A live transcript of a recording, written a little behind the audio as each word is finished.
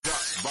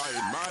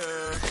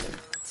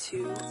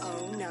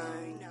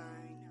209.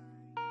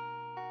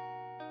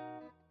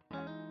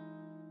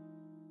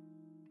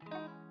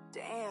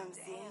 Damn,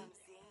 Z.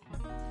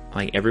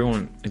 Like,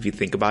 everyone, if you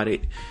think about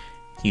it,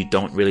 you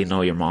don't really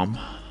know your mom.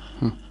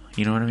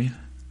 You know what I mean?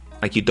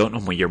 Like, you don't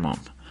know your mom.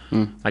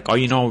 Like, all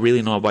you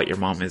really know about your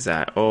mom is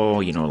that,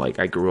 like,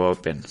 I grew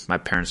up and my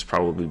parents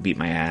probably beat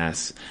my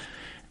ass.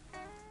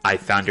 I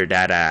found your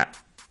dad at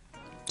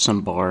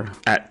some bar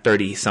at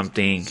 30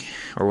 something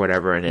or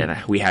whatever, and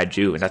then we had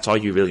you, and that's all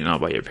you really know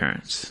about your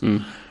parents.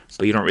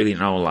 But you don't really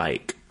know,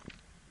 like,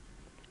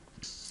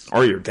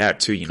 or your dad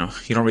too, you know.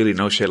 You don't really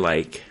know shit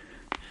like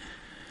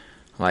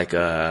what's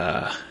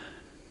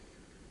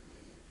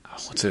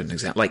an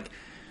example? Like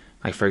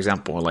for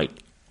example, like,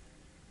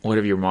 what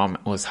if your mom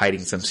was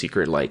hiding some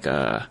secret, like,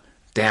 damn,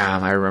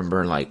 I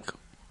remember, like,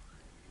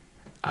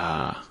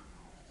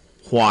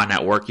 Juan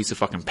at work used to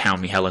fucking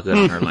pound me hella good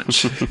on her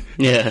lunch.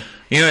 Yeah.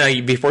 You know,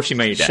 like, before she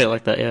met your dad. Shit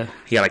like that, yeah.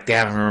 Yeah, like,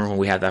 damn, I remember when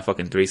we had that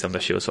fucking threesome,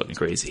 that shit was fucking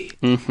crazy.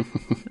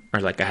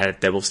 Or, like, I had a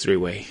devil's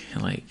three-way,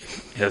 and, like,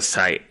 it was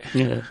tight.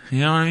 Yeah. You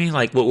know what I mean?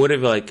 Like, what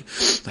if, like,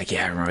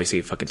 yeah, I remember I used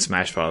to fucking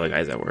smash for all the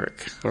guys at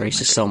work. Or I used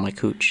to sell my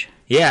cooch.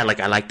 Yeah, like,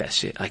 I like that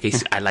shit. Like,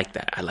 I like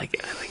that. I like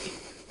it. I like it.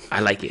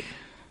 I like it.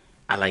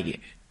 I like it.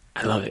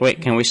 I love it.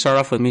 Wait, can we start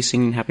off with me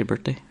singing Happy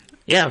Birthday?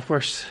 Yeah, of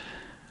course.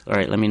 All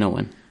right, let me know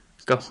when.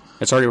 Go.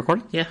 It's already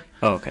recording? Yeah.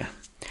 Oh, okay.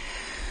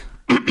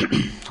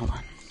 Hold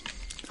on.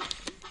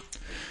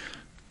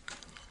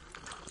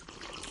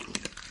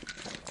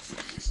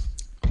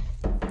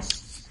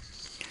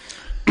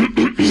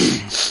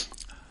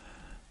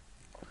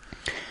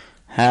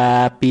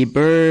 Happy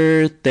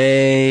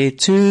birthday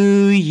to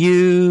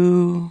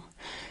you.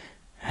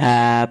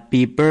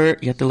 Happy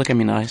birthday. You have to look at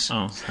me nice.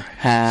 Oh, sorry.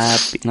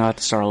 No, I have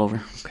to start all over.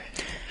 Okay.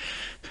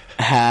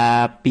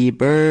 Happy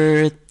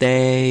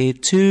birthday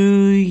to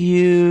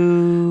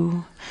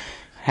you.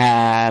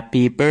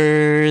 Happy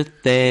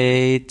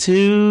birthday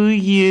to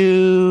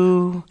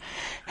you.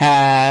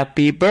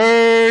 Happy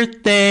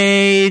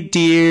birthday,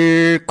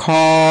 dear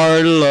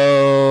Carlos.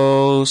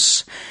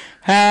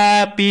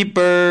 Happy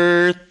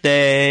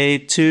birthday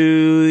to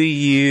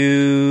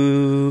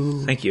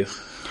you. Thank you.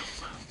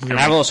 And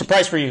I have a little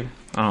surprise for you.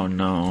 Oh,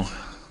 no.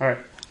 All right.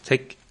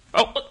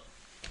 Oh!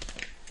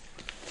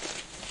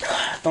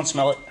 Don't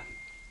smell it.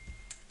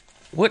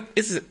 What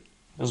is it? It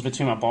was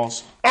between my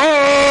balls.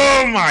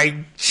 Oh,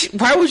 my...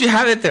 Why would you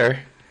have it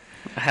there?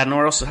 I had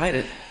nowhere else to hide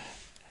it.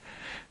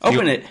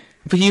 Open it.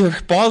 But your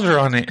balls are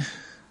on it.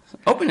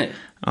 Open it.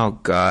 Oh,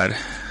 God.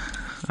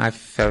 I have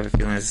a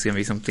feeling this is going to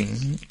be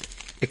something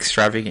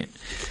extravagant.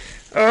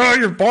 Oh,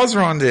 your balls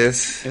are on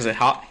this. Is it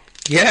hot?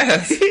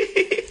 Yes.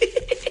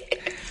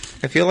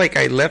 I feel like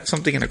I left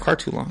something in the car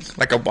too long.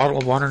 Like a bottle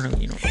of water,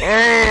 you know.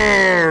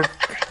 Oh.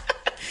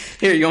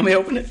 Here, you want me to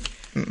open it?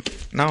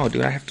 No,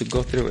 dude, I have to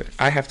go through it.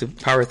 I have to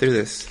power through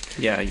this.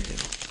 Yeah, you do.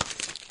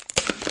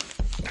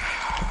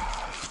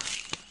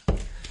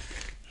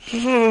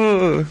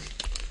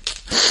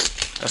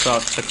 That's why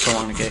it took so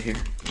long to get here.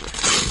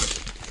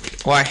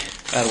 Why?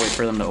 I had to wait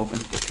for them to open.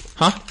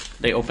 Huh?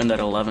 They opened at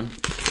 11.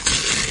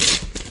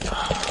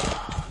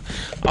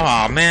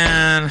 Oh,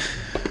 man.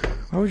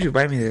 Why would you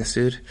buy me this,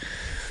 dude?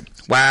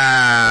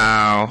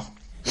 Wow.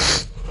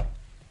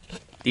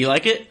 Do you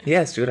like it?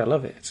 Yes, dude, I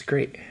love it. It's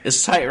great.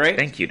 It's tight, right?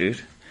 Thank you,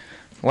 dude.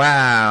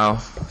 Wow.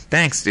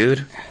 Thanks,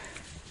 dude.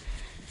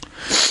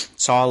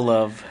 It's all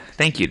love.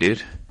 Thank you,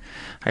 dude.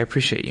 I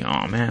appreciate you.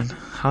 Oh, man.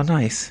 How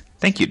nice.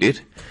 Thank you, dude.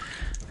 Do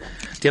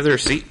you have the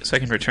receipt so I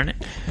can return it?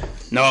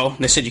 No,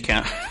 they said you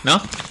can't. No?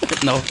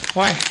 No.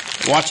 Why?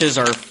 Watches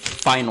are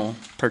final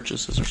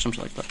purchases or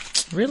something like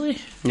that. Really?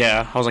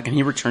 Yeah. I was like, can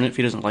he return it if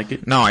he doesn't like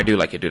it? No, I do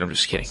like it, dude. I'm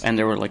just kidding. And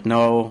they were like,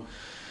 no,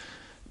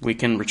 we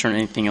can return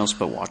anything else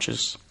but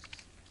watches.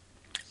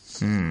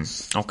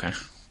 Okay.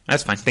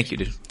 That's fine. Thank you,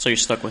 dude. So you're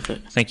stuck with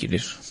it. Thank you,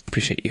 dude.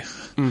 Appreciate you.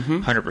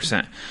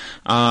 100%.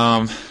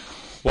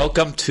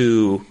 Welcome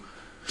to...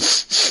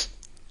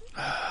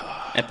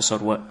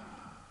 Episode what?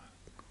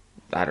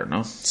 I don't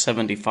know.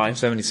 75?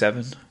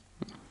 77.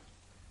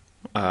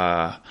 We're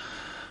not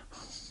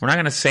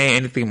going to say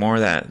anything more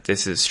that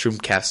this is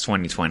Shroomcast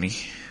 2020.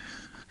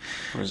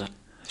 What is that?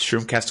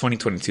 Shroomcast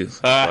 2022.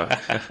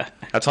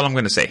 That's all I'm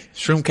going to say.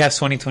 Shroomcast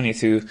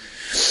 2022.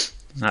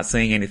 Not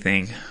saying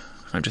anything.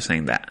 I'm just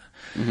saying that.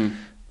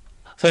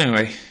 So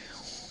anyway,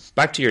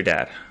 back to your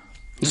dad.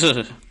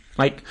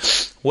 Like,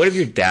 what if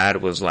your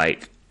dad was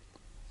like,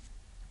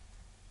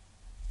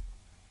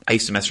 I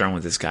used to mess around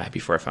with this guy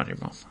before I found your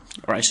mom.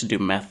 Or I used to do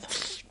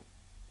meth.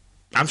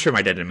 I'm sure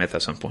my dad did meth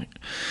at some point.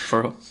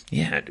 For who?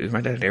 Yeah, dude, my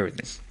dad did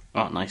everything.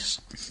 Oh,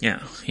 nice.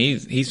 Yeah,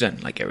 he's done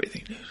like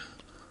everything, dude.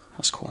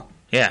 That's cool.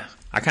 Yeah,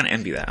 I kind of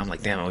envy that. I'm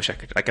like, damn, I wish I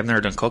could. Like, I've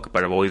never done coke,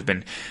 but I've always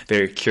been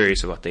very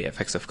curious about the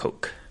effects of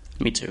coke.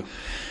 Me too.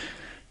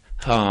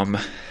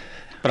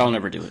 But I'll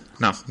never do it.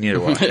 No, neither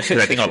will I. Because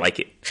I think I'll like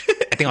it.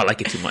 I think I'll like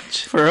it too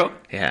much. For real?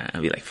 Yeah,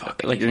 I'll be like,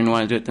 fuck. Like, you're going to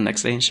want to do it the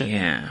next day and shit?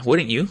 Yeah.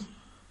 Wouldn't you?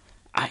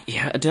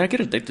 Yeah, did I get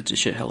addicted to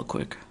shit hella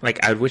quick?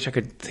 Like, I wish I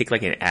could take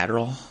like an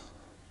Adderall.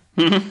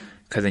 Because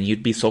Because then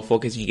you'd be so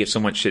focused and you get so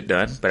much shit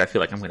done. But I feel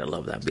like I'm going to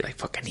love that and be like,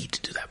 fuck, I need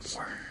to do that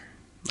more.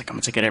 Like, I'm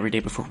going to take it every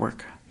day before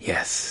work.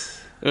 Yes.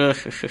 Ugh.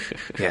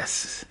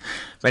 Yes.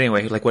 But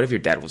anyway, like, what if your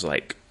dad was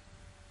like...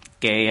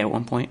 Gay at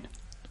one point?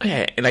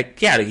 Yeah,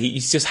 like, yeah,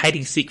 he's just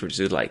hiding secrets,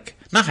 dude. Like,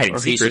 not hiding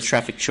Or he used to secrets.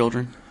 traffic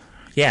children?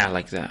 Yeah,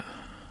 like that.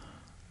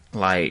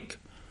 Like,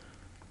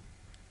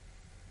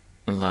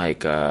 he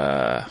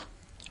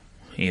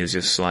was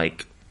just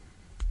like,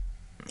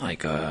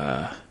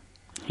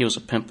 He was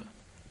a pimp.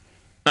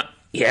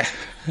 yeah.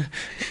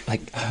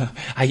 Like,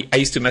 I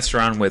used to mess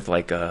around with,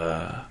 like,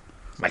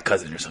 my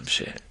cousin or some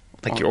shit.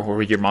 Like,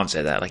 your mom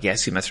said that. Like, yeah, I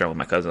used to mess around with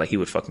my cousin. Like, he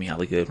would fuck me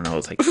hella good when I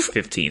was, like,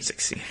 15,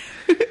 16.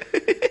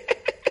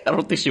 I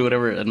don't think she would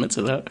ever admit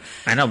to that.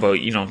 I know, but,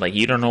 you know, like,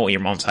 you don't know what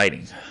your mom's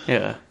hiding.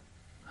 Yeah.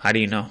 How do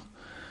you know?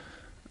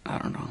 I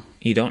don't know.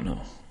 You don't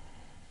know.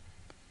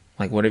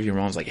 Like, what if your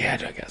mom's like, yeah,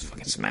 dude, I got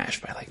fucking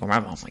smashed by, like, or my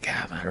mom's like,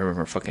 yeah, man, I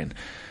remember fucking,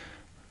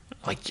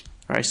 like...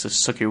 Or I used to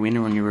suck your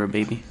wiener when you were a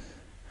baby.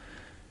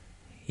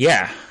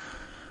 Yeah.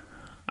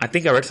 I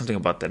think I read something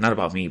about that. Not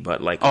about me,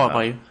 but, like... Oh,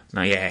 about you?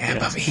 No, yeah,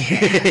 about me.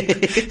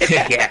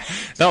 Yeah.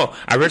 No,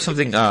 I read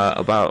something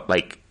about,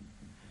 like,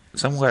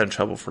 someone got in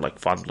trouble for, like,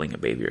 fondling a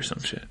baby or some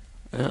shit.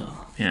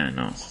 Oh. Yeah,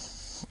 no.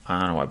 I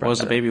don't know why I brought What was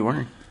that the baby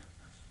wearing?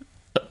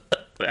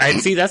 I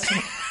see, that's...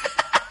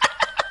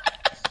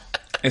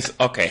 It's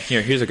okay.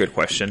 Here's a good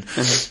question.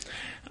 If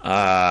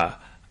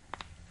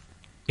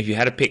you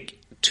had to pick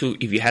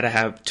if you had to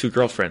have two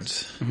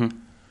girlfriends,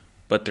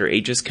 but their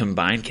ages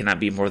combined cannot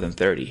be more than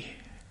 30,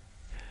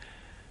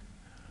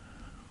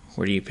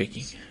 what are you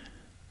picking?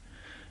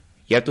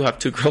 You have to have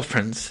two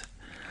girlfriends,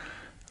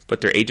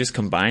 but their ages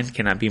combined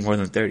cannot be more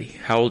than 30.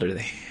 How old are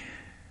they?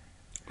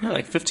 Yeah,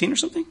 like 15 or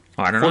something?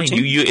 Oh, I don't 14?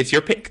 know. You, it's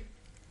your pick.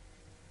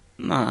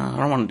 Nah, I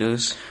don't want to do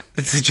this.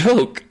 It's a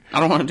joke. I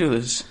don't want to do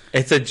this.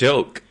 It's a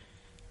joke.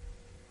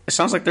 It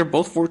sounds like they're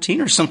both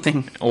 14 or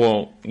something.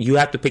 Well, you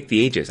have to pick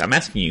the ages. I'm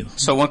asking you.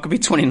 So one could be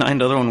 29,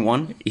 the other one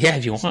 1? Yeah,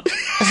 if you want.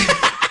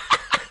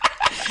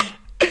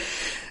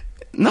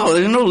 No,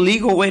 there's no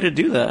legal way to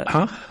do that.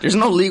 Huh? There's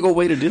no legal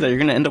way to do that. You're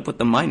going to end up with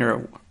the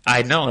minor.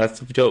 I know,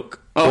 that's a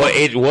joke. Oh. What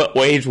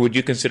age would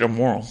you consider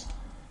moral?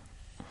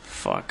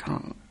 Fuck.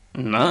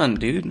 None,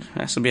 dude. It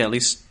has to be at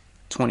least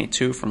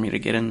 22 for me to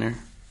get in there.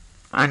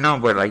 I know,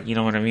 but, like, you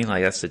know what I mean?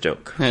 Like, that's the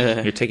joke.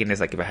 You're taking this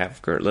like if I have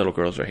little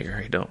girls right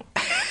here. I don't.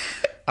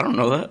 I don't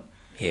know that.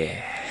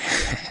 Yeah.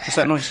 What's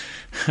that noise?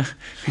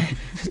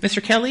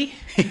 Mr. Kelly?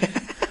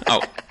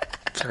 Oh,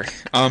 sorry.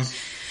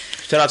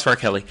 Shout out to our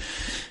Kelly.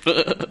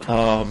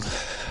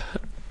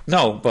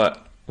 No,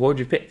 but what would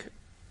you pick?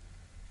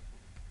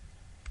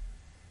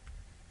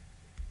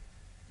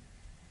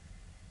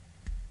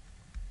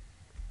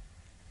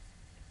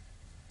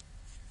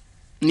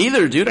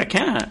 Neither, dude. I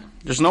can't.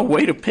 There's no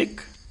way to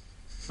pick.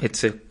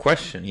 It's a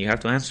question. You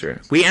have to answer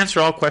it. We answer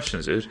all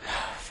questions, dude.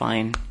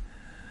 Fine.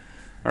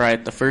 All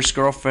right. The first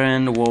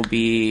girlfriend will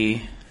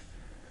be...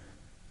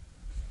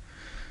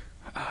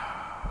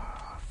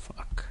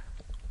 fuck.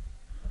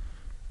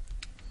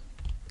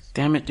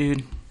 Damn it,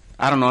 dude.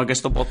 I don't know. I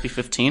guess they'll both be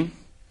 15.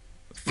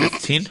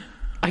 15?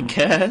 I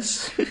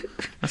guess.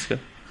 That's good.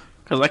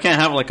 Because I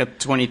can't have like a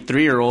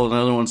 23-year-old and the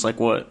other one's like,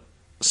 what,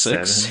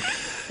 6?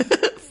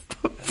 7.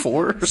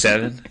 4?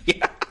 7?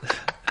 Yeah.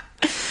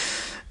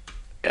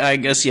 I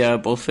guess, yeah,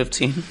 both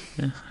 15.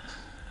 Yeah.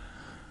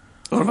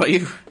 What about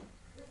you?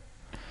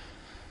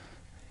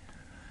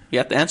 You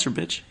have to answer,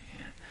 bitch.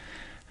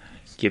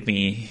 Give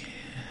me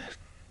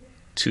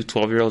 2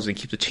 12-year-olds and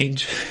keep the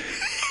change.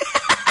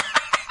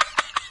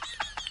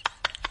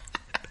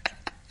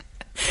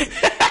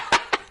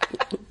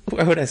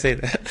 Why would I say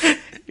that?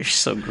 You're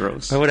so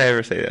gross. Why would I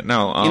ever say that?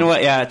 No. You know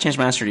what? Yeah, change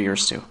my answer to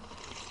yours, too.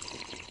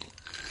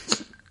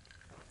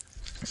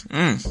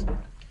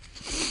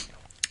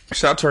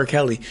 Shout out to R.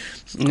 Kelly.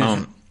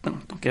 Don't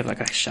give that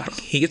guy a shout.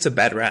 He gets a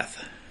bad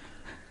wrath.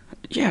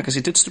 Yeah, because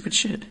he did stupid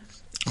shit.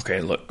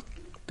 Okay, look.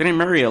 Didn't he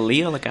marry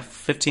Aaliyah like at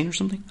 15 or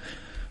something?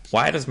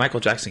 Why does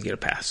Michael Jackson get a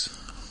pass?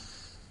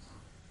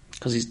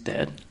 Because he's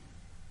dead.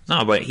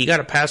 No, but he got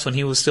a pass when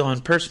he was still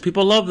in person.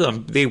 People loved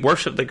him. They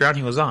worshipped the ground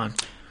he was on.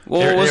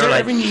 Well, was there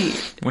like, ever any...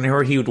 when they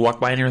heard he would walk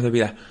by in here, they'd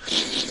be like...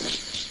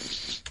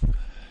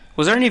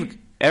 Was there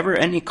ever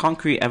any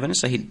concrete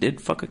evidence that he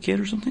did fuck a kid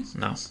or something?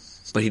 No.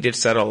 But he did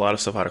settle a lot of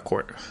stuff out of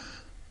court.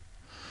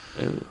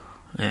 Ew.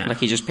 Yeah. Like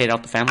he just paid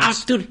out the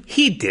families? Dude,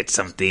 he did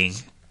something.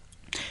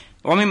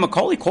 Well, I mean,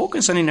 Macaulay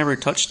Culkin said he never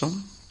touched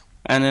them.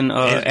 And then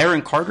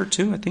Aaron Carter,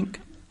 too, I think.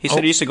 He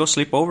said he used to go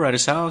sleep over at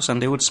his house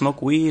and they would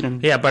smoke weed.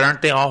 And Yeah, but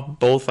aren't they all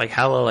both like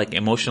hella like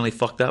emotionally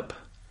fucked up?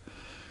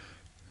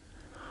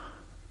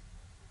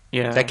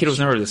 yeah, That kid was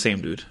never the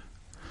same, dude.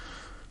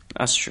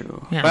 that's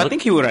true. Yeah, but I look-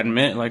 think he would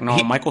admit, like, no,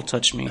 Michael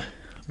touched me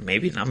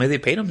Maybe not. Maybe they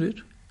paid him,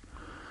 dude.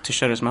 to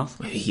shut his mouth.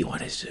 Maybe he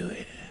wanted to do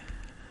it.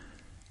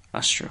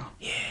 That's true.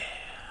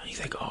 He's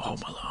like, oh,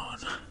 Home Alone.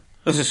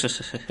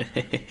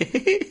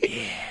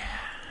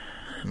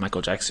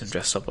 Michael Jackson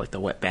dressed up like the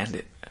Wet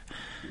Bandit.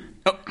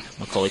 Oh.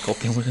 Macaulay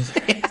Culkin was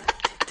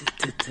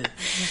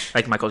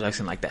like Michael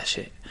Jackson liked that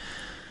shit.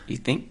 You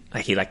think?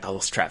 Like, he liked all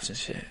those traps and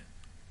shit.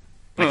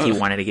 Like, he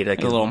wanted to get, like,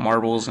 the little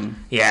marbles and...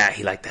 Yeah,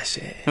 he liked that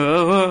shit. I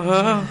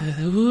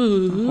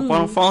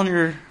want to fall on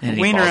your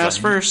wiener ass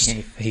first.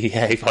 He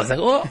falls like,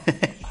 oh!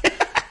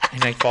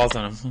 And he falls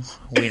on him.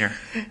 Wiener.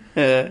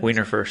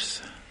 Wiener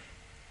first.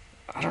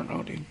 I don't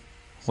know, dude.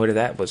 What of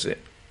that was it?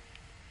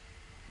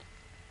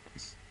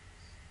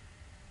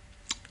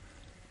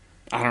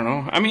 I don't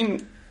know. I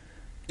mean,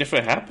 if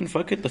it happened,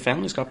 fuck it. The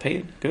families got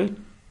paid. Good.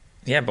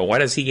 Yeah, but why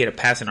does he get a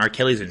pass and R.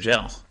 Kelly's in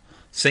jail?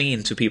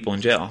 Singing to people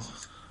in jail.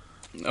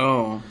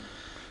 Oh.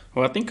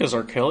 Well, I think because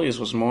R. Kelly's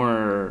was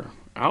more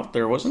out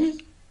there, wasn't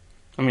it?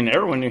 I mean,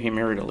 everyone knew he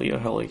married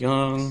Aaliyah hella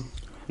young.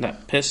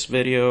 That piss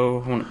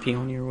video, I want to pee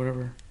on you or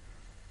whatever.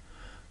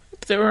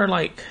 They were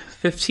like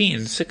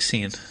 15,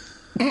 16.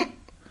 They're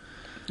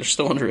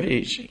still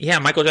underage. Yeah,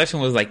 Michael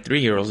Jackson was like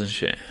 3-year-olds and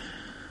shit.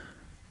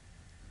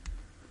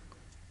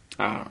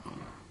 I don't know.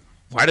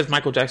 Why does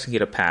Michael Jackson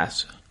get a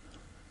pass?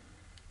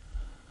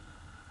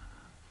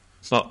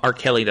 So R.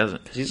 Kelly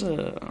doesn't. He's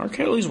R.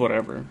 Kelly's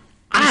whatever.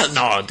 I don't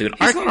know, dude.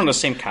 He's not on the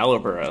same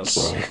caliber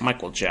as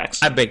Michael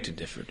Jackson. I beg to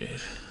differ, dude.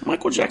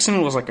 Michael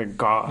Jackson was like a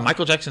god.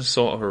 Michael Jackson's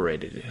so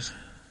overrated, dude.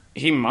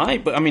 He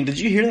might, but I mean, did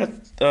you hear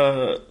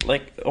that?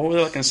 Like over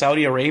there, like in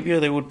Saudi Arabia,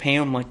 they would pay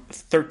him like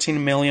 $13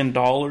 million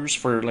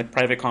for like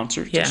private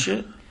concerts and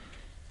shit.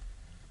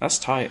 That's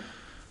tight.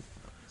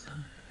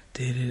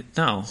 Did it?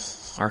 No,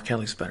 R.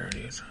 Kelly's better,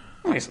 dude.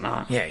 No, he's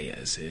not. Yeah, he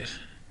is, dude.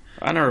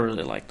 I never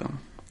really liked him.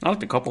 I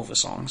liked a couple of his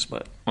songs,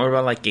 but what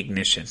about like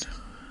Ignition?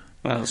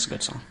 Well, that's a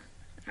good song.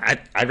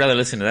 I'd rather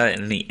listen to that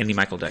than any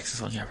Michael Jackson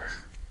song ever.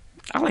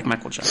 I like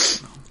Michael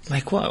Jackson, though.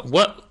 Like what?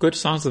 What good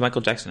songs does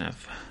Michael Jackson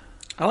have?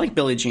 I like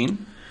Billie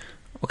Jean.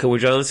 Okay,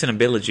 would you rather listen to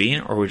Billie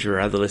Jean or would you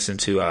rather listen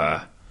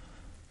to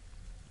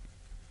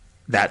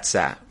That's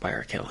That by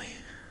R. Kelly?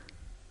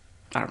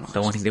 I don't know.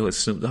 The one he did with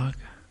Snoop Dogg?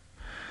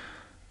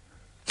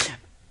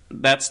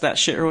 That's That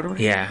Shit or whatever?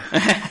 Yeah.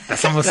 That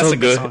song was so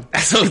good.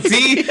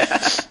 See?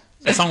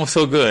 That song was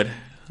so good.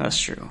 That's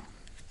true.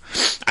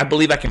 I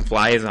Believe I Can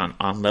Fly is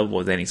on level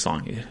with any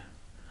song, dude.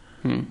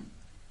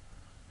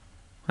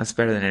 That's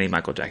better than any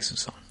Michael Jackson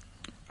song.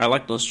 I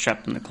like those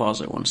Trapped in the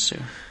Closet ones too.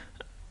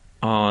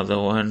 Oh, the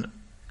one.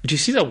 Did you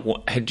see that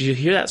one? Did you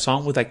hear that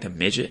song with like the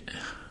midget?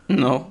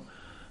 No.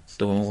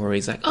 The one where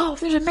he's like, "Oh,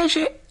 there's a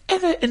midget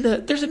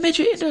there's a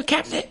midget in the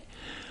cabinet."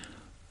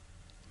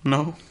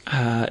 No.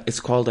 It's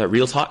called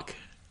Real Talk.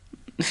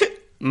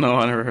 No,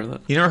 I never heard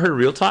that. You never heard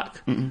Real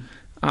Talk? Mm-mm.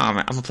 I'm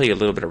gonna play you a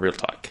little bit of Real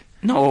Talk.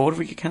 No, what if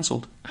we get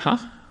canceled? Huh?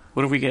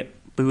 What if we get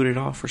booted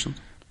off or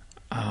something?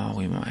 Oh,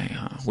 we might.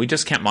 We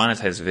just can't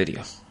monetize the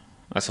video.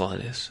 That's all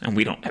it is. And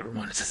we don't ever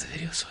monetize the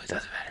video, so it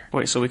doesn't matter.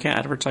 Wait, so we can't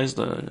advertise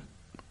the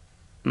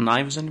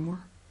knives anymore?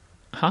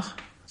 Huh?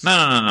 No.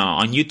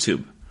 On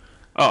YouTube.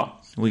 Oh.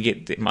 We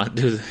get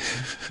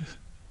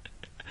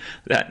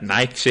that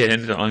knife shit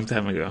ended a long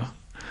time ago.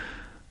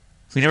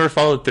 We never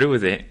followed through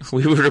with it.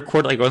 We would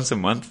record like once a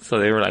month, so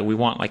they were like, we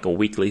want like a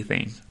weekly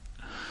thing.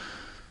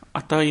 I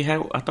thought we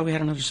had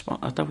another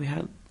I thought we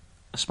had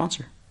a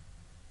sponsor.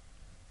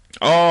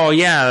 Oh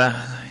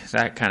yeah,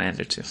 that kind of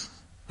ended too.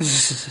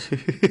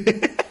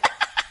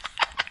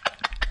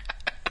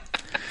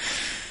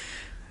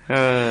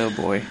 Oh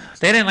boy,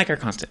 they didn't like our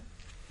content.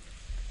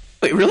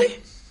 Wait, really?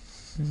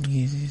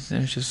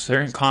 There's just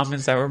certain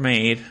comments that were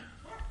made.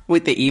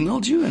 Wait, they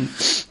emailed you and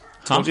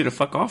told you to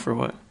fuck off or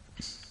what?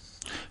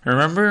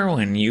 Remember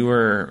when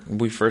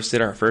we first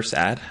did our first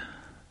ad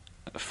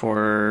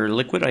for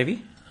Liquid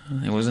IV?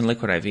 It wasn't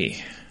Liquid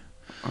IV.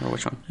 Or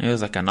which one? It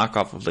was like a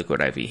knockoff of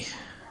Liquid IV.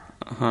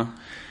 Uh-huh.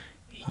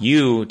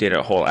 You did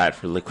a whole ad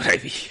for Liquid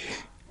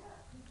IV.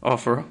 Oh,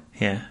 for real?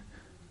 Yeah.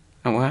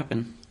 And what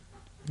happened?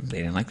 They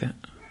didn't like that.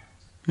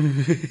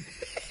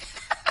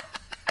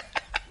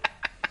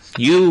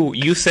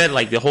 You said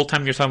like the whole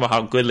time you're talking about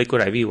how good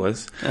Liquid IV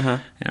was. Uh-huh.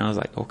 And I was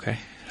like, okay.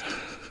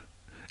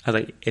 I was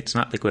like, it's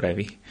not Liquid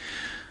IV.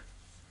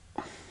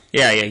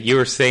 Yeah. You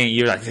were saying,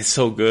 you're like, it's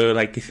so good.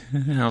 Like,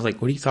 and I was like,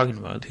 what are you talking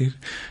about, dude?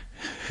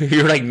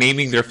 You're like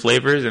naming their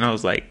flavors, and I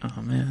was like,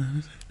 oh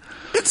man.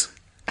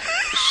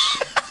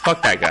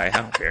 Fuck that guy.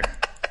 I don't care.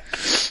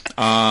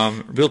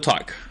 Real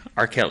talk.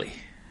 R. Kelly.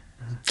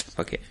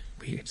 Fuck it.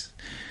 Weird.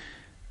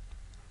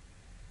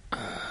 Do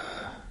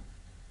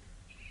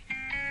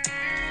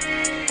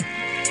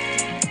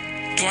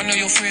I know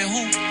your friend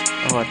who?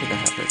 Oh, I think I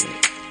have heard it.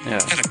 Yeah.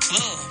 At a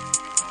club.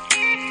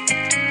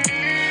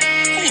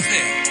 Who was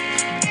there?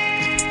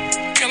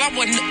 Girl, I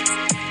wasn't.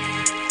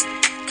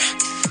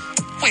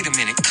 Wait a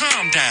minute.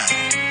 Calm down.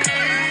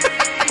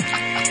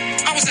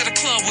 I was at a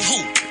club with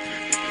who?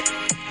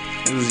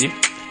 It was you.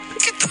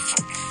 Get the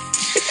fuck.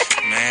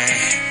 Man,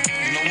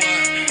 you know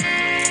what?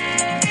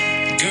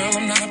 Girl,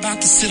 I'm not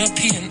about to sit up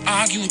here and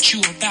argue with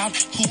you about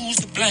who's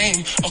to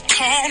blame or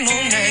call no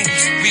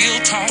names. Real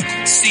talk.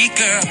 See,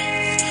 girl.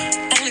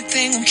 Only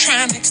thing I'm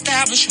trying to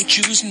establish with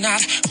you is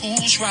not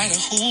who's right or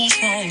who's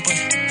wrong, but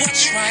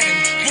what's right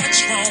and what's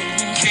wrong.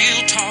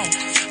 Real talk.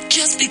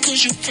 Just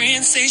because your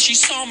friend say she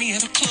saw me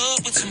at a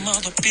club with some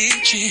other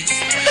bitches.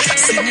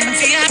 Sitting in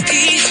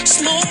VIP,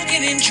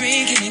 smoking and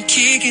drinking and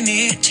kicking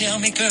it. Tell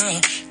me,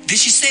 girl, did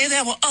she say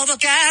there were other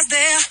guys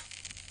there?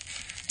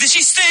 Did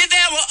she say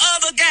there were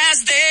other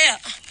guys there?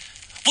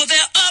 Were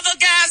there other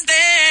guys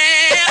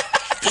there?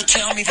 Well,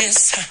 tell me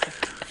this.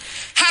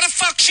 How the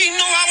fuck she knew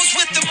I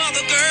was with them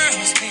other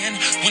girls then?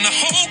 When the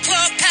whole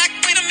club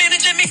packed, wait a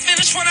minute, let me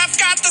finish what I've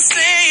got to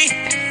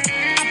say.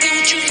 I've been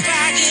with you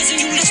 5 years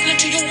and you listening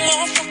to your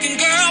motherfucking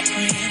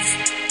girlfriends.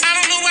 I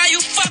don't know why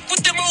you fuck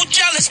with them old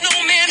jealous, no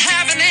man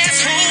having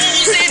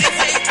assholes.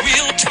 Anyway,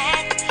 real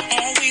talk,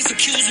 always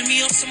accusing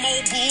me of some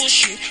old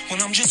bullshit when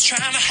I'm just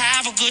trying to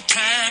have a good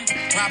time.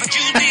 Robert,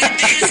 you did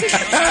this,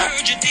 I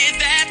heard you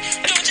did that.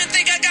 Don't you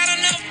think I got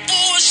enough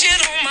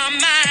bullshit on my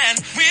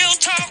mind? Real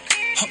talk.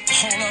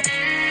 Hold up,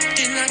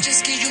 didn't I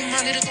just give you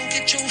money to go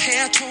get your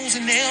hair, toes,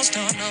 and nails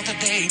done the other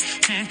day?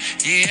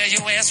 Yeah,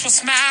 your ass was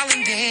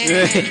smiling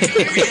then.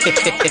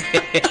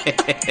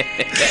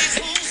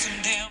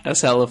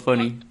 That's hella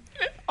funny.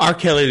 R.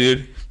 Kelly,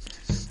 dude.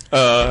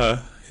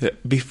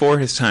 Before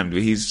his time,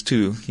 dude. He's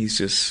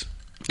just...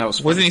 That was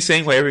funny. Wasn't he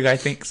saying what every guy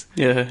thinks?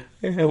 Yeah.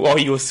 While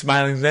you was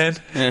smiling then?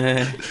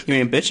 You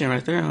ain't bitching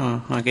right there.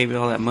 Oh, I gave you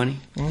all that money.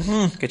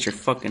 Mm-hmm. Get your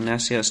fucking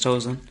nasty ass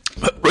toes in.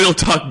 Real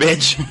talk,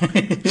 bitch.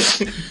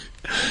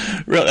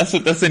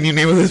 That's the new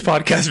name of this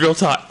podcast, Real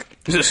Talk.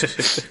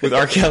 With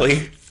R.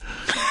 Kelly.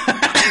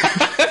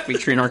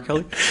 Featuring R.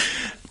 Kelly?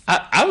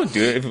 I would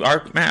do it.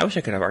 I wish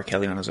I could have R.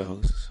 Kelly on as a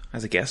host,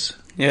 as a guest.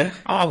 Yeah?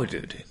 Oh, I would do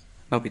it, dude.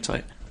 That'd be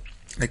tight.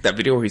 Like that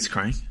video where he's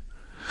crying.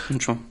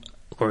 Which one?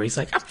 Where he's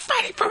like, I'm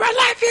fighting for my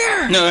life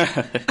here. No.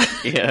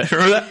 Yeah.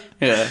 Remember that?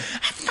 Yeah. I'm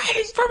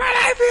fighting for my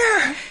life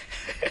here.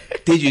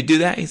 Did you do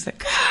that? He's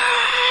like,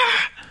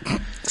 ah.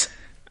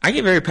 I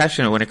get very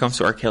passionate when it comes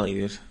to R. Kelly,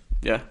 dude.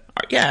 Yeah.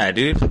 Yeah,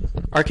 dude.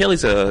 R.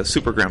 Kelly's a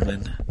super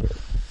gremlin.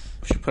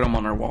 We should put him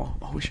on our wall.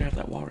 Oh, we should have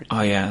that wall right there.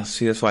 Oh, yeah.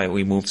 See, that's why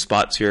we moved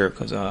spots here,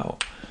 because...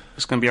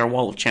 it's going to be our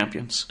wall of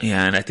champions.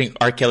 Yeah, and I think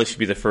R. Kelly should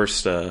be the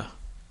first...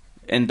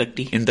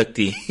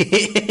 Inductee.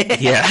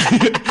 Yeah.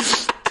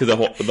 To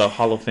the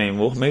Hall of Fame.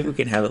 Well, maybe we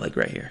can have it like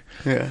right here.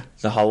 Yeah.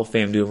 The Hall of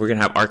Fame, dude. We're going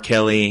to have R.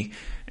 Kelly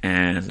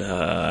and...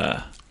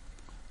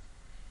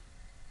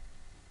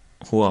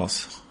 who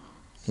else?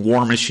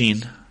 War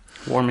Machine.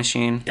 War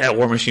Machine. Yeah,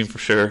 War Machine for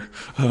sure.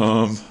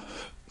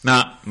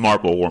 Not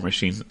Marble War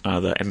Machine,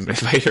 the MMA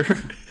fighter.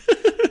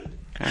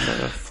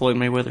 And Floyd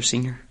Mayweather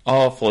Sr.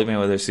 Oh, Floyd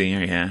Mayweather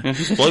Sr., yeah.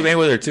 Floyd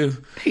Mayweather, too.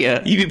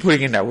 Yeah. You be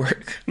putting in that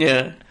work.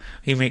 Yeah.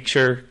 He makes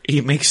sure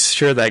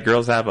that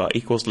girls have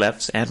equals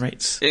lefts and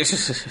rights.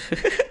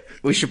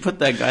 We should put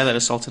that guy that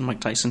assaulted Mike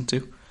Tyson,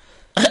 too.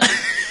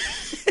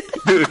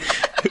 Dude.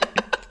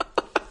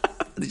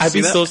 I'd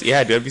be so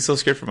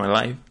scared for my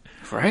life.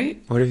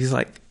 Right? What if he's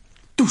like...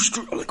 I'm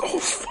like, oh,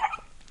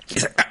 fuck.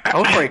 He's like, I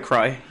would probably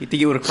cry. You think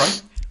you would have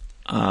cried?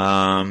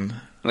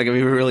 Like, if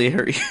he really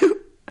hurt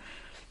you?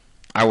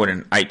 I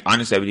wouldn't.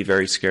 Honestly, I would be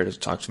very scared to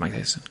talk to Mike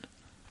Tyson.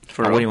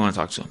 I wouldn't even want to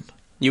talk to him.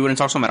 You wouldn't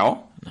talk to him at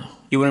all? No.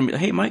 You wouldn't be,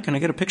 hey, Mike, can I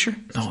get a picture?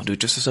 No, dude,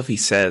 just the stuff he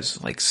says,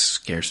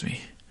 scares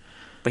me.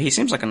 But he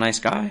seems like a nice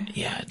guy.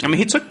 Yeah, dude. I mean,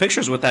 he took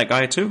pictures with that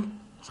guy, too.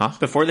 Huh?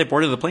 Before they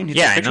boarded the plane, he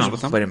took pictures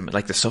with him.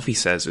 But the stuff he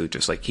says, dude,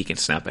 just he can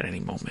snap at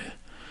any moment.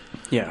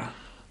 Yeah.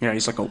 Yeah,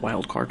 he's like a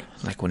wild card.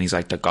 Like when he's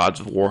like, the gods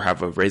of war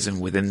have arisen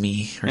within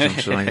me, or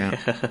something like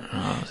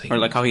that. Or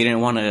like how he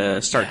didn't want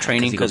to start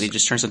training because he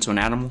just turns into an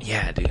animal.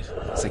 Yeah, dude.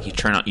 It's like you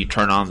turn on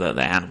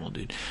the animal,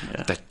 dude.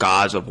 Yeah. The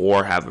gods of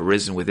war have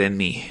arisen within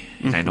me,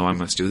 and I know I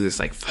must do this.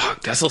 Like,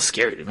 fuck, that's so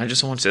scary. Imagine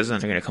someone says that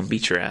and they're going to come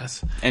beat your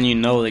ass. And you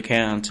know they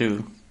can,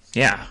 too.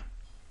 Yeah.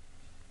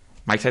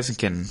 Mike Tyson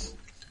can...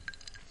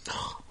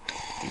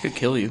 He could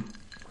kill you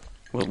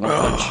with one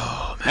punch.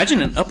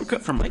 Imagine an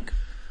uppercut from Mike.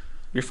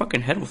 Your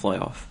fucking head will fly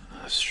off.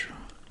 That's true.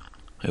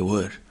 It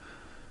would.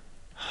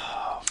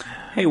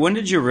 Hey, when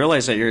did you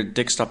realize that your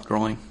dick stopped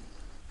growing?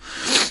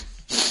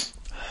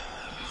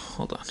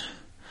 Hold on.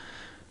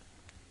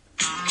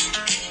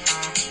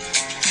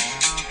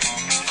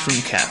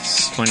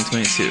 Fruitcast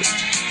 2022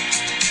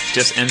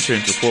 just entered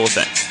into full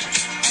effect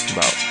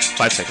about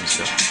 5 seconds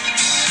ago.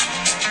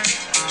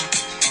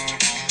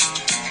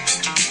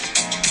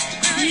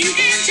 You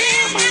can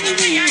tell by the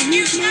way I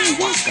use my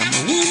walk. I'm a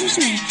woman's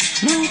man.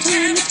 No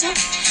time to talk.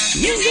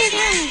 Music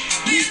loud.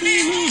 Music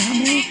loud.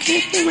 I'm gonna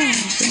kick the round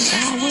since I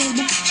was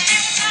born.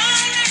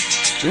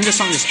 Isn't this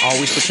song just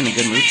always puts you in a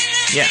good mood?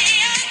 Yeah.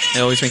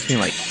 It always makes me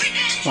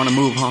Want to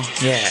move, huh?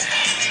 yeah.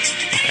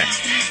 Okay.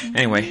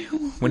 Anyway,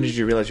 when did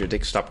you realize your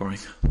dick stopped growing?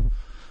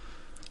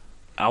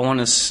 I want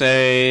to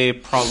say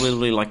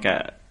probably like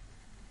at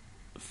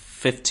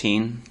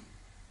 15.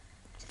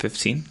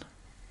 15?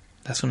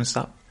 That's when it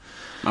stopped?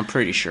 I'm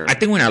pretty sure. I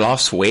think when I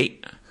lost weight,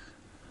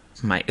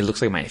 it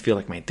looks like I feel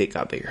like my dick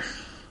got bigger.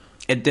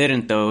 It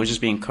didn't, though. It was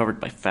just being covered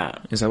by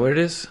fat. Is that what it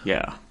is?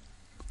 Yeah.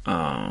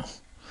 I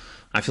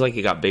feel like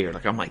it got bigger.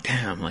 Like, I'm like,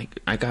 damn,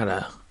 like, I got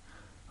a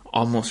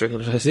almost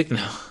regular size dick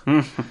now.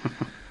 You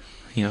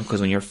know,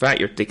 because when you're fat,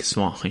 your dick is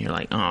small. And you're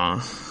like,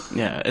 aw.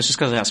 Yeah, it's just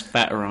because it has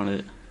fat around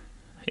it.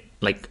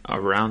 Like,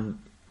 around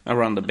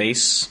Around the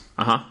base.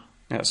 Uh-huh.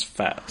 That's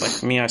fat.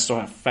 Like me, I still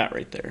have fat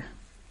right there.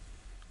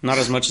 Not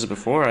as much as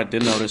before. I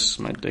did notice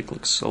my dick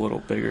looks a little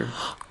bigger.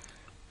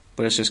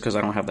 But it's just because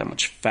I don't have that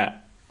much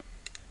fat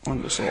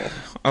on this hole.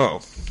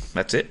 Oh,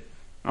 that's it?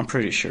 I'm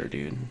pretty sure,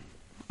 dude.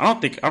 I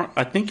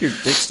think your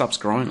dick stops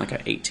growing like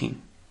at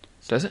 18.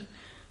 Does it?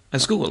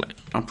 Let's Google it.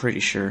 I'm pretty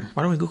sure.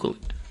 Why don't we Google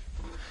it?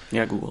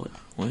 Yeah, Google it.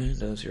 When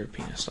does your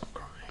penis stop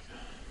growing?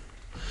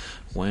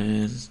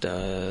 When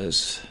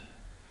does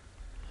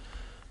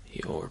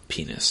your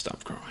penis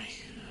stop growing?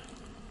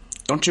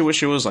 Don't you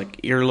wish it was like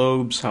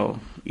earlobes, how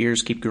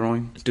ears keep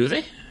growing? Do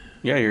they?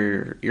 Yeah,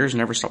 your ears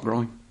never stop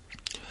growing.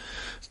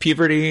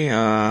 Puberty,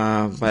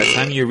 by the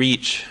time you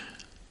reach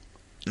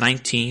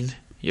 19,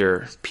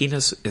 your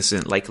penis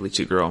isn't likely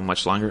to grow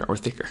much longer or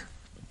thicker.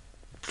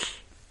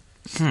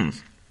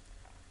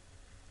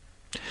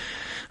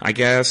 I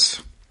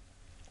guess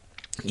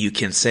you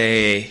can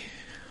say,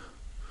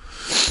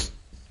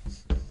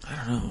 I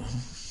don't know.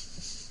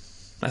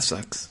 That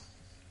sucks.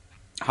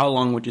 How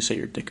long would you say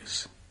your dick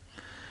is?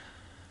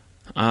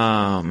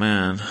 Oh,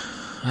 man.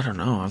 I don't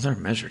know. I've never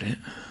measured it.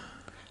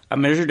 I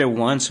measured it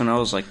once when I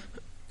was like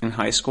in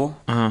high school.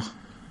 Uh-huh.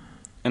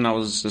 And I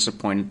was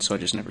disappointed, so I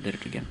just never did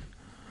it again.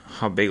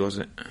 How big was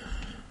it?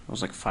 It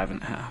was like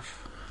 5.5.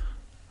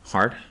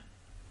 Hard?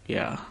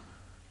 Yeah.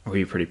 Or were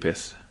you pretty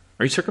pissed?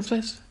 Are you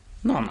circumcised?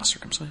 No, I'm not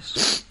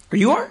circumcised. Or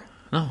you are?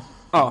 No.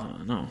 Oh.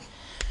 No.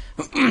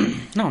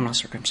 No, I'm not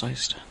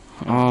circumcised.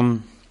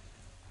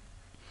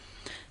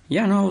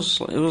 Yeah, no, it was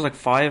like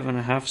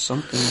 5.5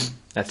 something.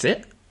 That's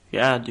it?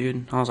 Yeah,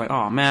 dude. I was like,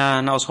 oh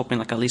man, I was hoping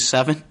like at least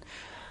 7.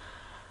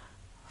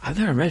 I've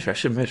never measured. I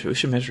should measure. We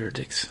should measure our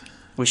dicks.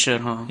 We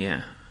should, huh?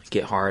 Yeah.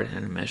 Get hard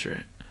and measure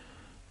it.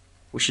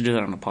 We should do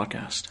that on the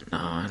podcast. No,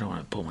 I don't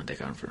want to pull my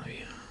dick out in front of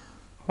you.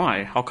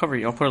 Why? I'll cover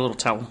you. I'll put a little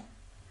towel.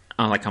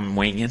 Oh, like I'm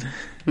weighing in?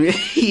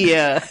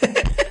 Yeah.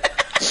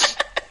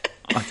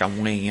 Like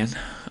I'm weighing in?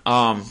 No.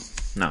 I'm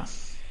not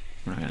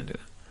going to do that.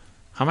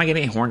 How am I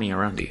getting horny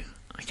around you?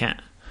 I can't.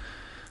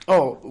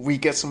 Oh, we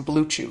get some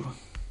Blue Chew.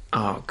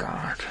 Oh,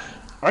 God.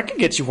 I can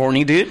get you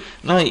horny, dude.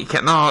 No, you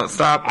can't. No,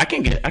 stop. I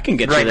can get right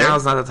you there. now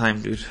is not the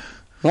time, dude.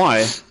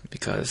 Why?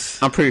 Because...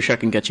 I'm pretty sure I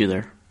can get you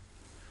there.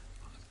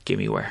 Get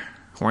me where?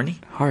 Horny?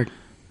 Hard.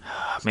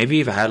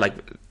 Maybe if I had, like...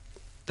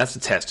 That's a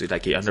test, dude.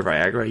 Like, you're under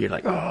Viagra, you're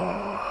like,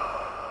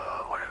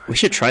 oh... Whatever. We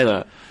should try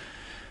that.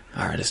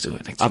 Alright, let's do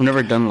it next I've week.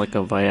 never done like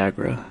a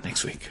Viagra.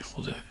 Next week,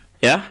 we'll do it.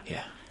 Yeah?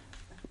 Yeah.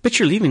 Bitch,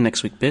 you're leaving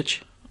next week,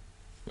 bitch.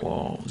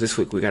 Well, this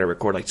week we gotta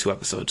record like 2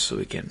 episodes so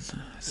we can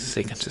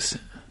stay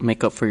consistent.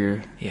 Make up for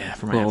your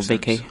For my little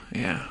absence. vacay.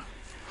 Yeah.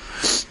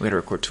 We gotta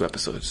record 2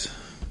 episodes.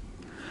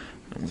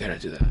 We gotta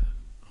do that.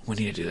 We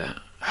need to do that.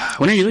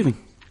 When are you leaving?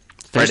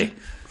 Friday.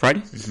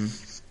 Friday?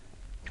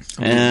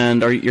 Mm-hmm.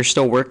 And you're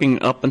still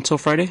working up until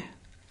Friday?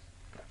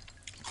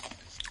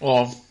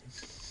 Well,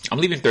 I'm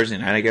leaving Thursday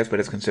night, I guess, but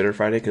it's considered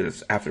Friday because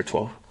it's after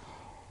 12.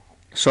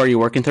 So are you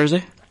working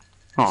Thursday?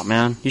 Oh,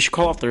 man. You should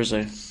call off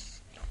Thursday.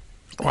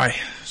 Why?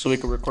 So we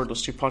can record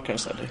those 2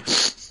 podcasts that day.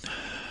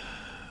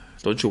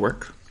 Don't you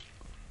work?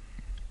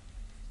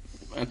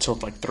 Until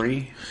like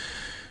 3.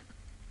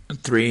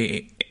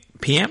 3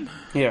 p.m.?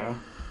 Yeah.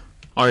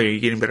 Oh, are you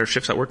getting better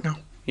shifts at work now?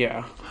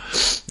 Yeah.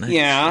 Nice.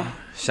 Yeah.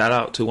 Shout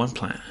out to One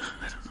Plant.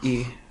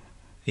 E.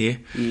 Yeah?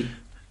 E.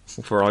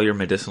 For all your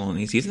medicinal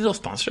needs. You think they'll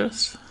sponsor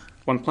us?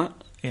 One Plant?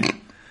 Yeah.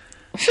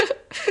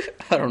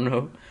 I don't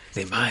know.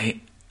 They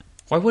might.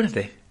 Why wouldn't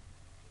they?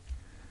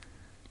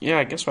 Yeah,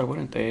 I guess why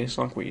wouldn't they? It's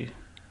like we...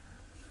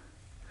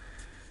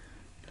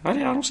 I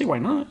don't see why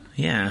not.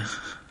 Yeah.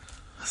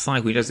 It's not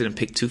like we just didn't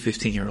pick 2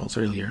 15-year-olds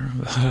earlier.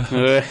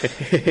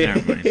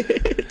 Never mind.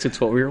 2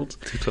 12-year-olds?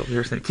 2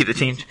 12-year-olds. Keep the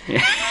change.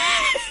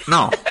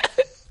 No.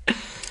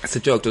 That's a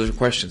joke. Those are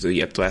questions.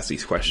 You have to ask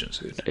these questions,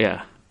 dude.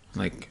 Yeah.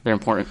 Like, they're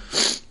important.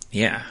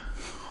 Yeah.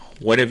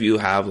 What if you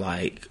have,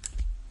 like...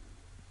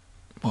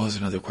 What was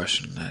another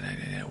question that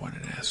I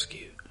wanted to ask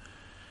you?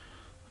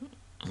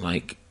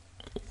 Like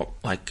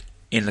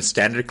in a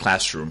standard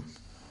classroom,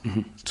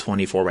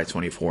 24 by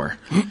 24,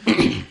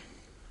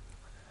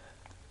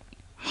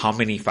 how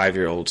many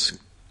 5-year-olds,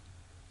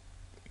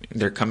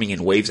 they're coming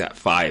in waves at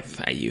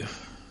 5 at you.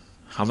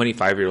 How many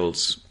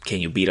 5-year-olds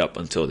can you beat up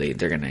until they're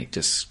going to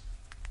just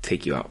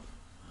take you out?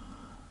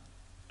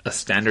 A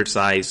standard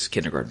size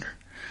kindergartner.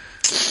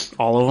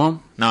 All of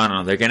them?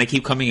 No, they're going to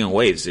keep coming in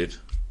waves, dude.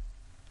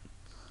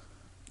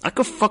 I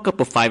could fuck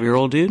up a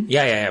 5-year-old, dude.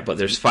 Yeah, but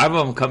there's 5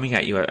 of them coming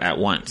at you at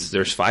once.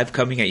 There's 5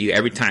 coming at you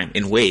every time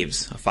in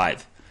waves of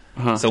 5.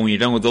 Uh-huh. So when you're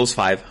done with those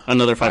 5,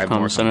 another 5 more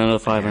comes, and another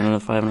 5, Yeah. another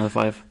 5, another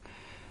 5.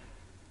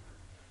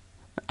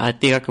 I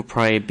think I could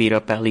probably beat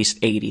up at least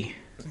 80.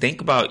 Think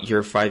about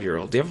your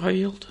 5-year-old. Do you have a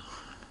 5-year-old?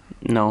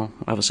 No,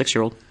 I have a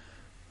 6-year-old.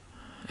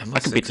 I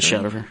could beat the shit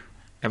out of her.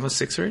 Emma's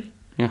 6 already?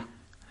 Yeah.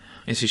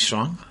 Is she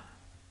strong?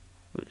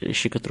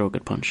 She could throw a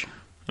good punch.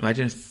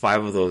 Imagine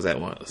 5 of those at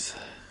once.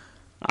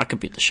 I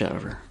could beat the shit out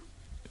of her.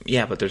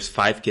 Yeah, but there's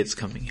 5 kids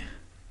coming.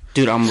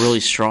 Dude, I'm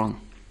really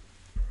strong.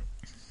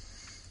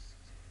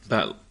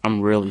 But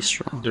I'm really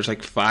strong. there's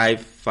like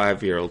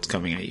 5-year-olds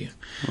coming at you.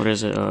 What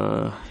is it?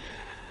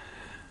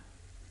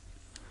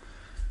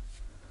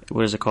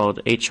 What is it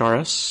called?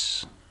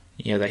 HRS?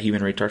 Yeah, that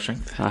human retard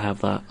strength. I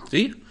have that.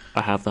 Do you?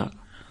 I have that.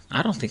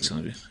 I don't think so,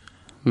 dude.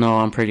 No,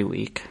 I'm pretty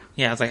weak.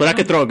 Yeah, I was like, But I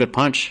could throw a good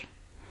punch.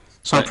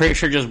 So I'm But- pretty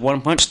sure just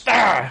one punch,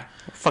 I'll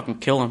fucking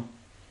kill him.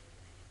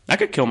 I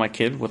could kill my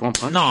kid with one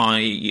punch. No,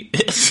 you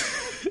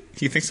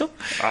think so?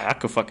 I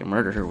could fucking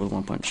murder her with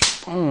one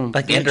punch. Boom.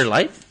 Like bitch. end her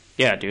life?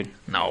 Yeah, dude.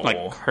 No.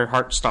 Like her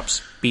heart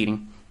stops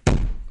beating.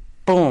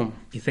 Boom.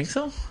 You think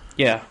so?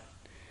 Yeah.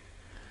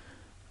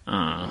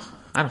 I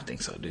don't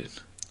think so, dude.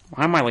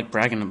 Why am I like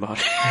bragging about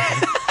it?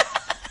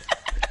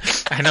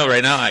 I know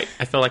right now I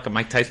feel like a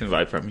Mike Tyson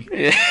vibe from you.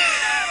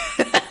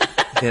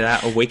 Did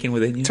that awaken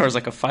within you? Towards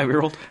like a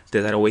 5-year-old.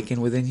 Did that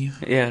awaken within you?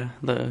 Yeah,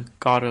 the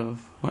god of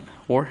what?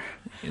 War.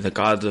 The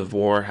gods of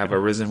war have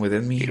arisen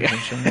within me.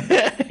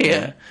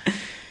 Yeah.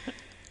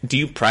 Do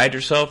you pride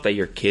yourself that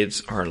your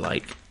kids are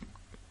like?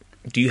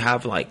 Do you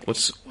have like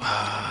what's?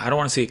 I don't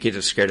want to say your kids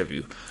are scared of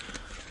you,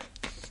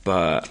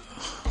 but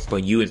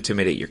you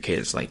intimidate your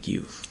kids like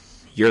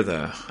you're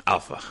the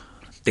alpha.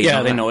 They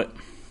that. know it.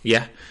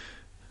 Yeah.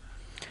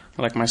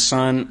 Like my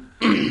son,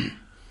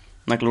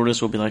 like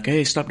Lourdes will be like,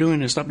 "Hey, stop doing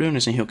this,"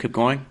 and he'll keep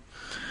going. And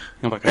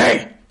I'm like, "Hey,"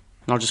 and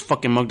I'll just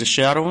fucking mug the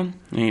shit out of him,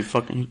 and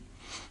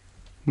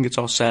he gets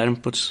all sad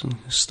and puts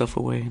his stuff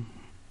away, and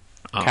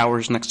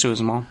cowers next to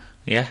his mom.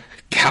 Yeah.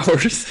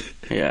 Cowards.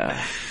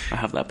 Yeah, I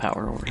have that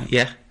power over him.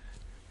 Yeah.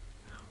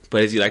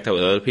 But is he like that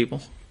with other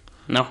people?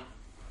 No,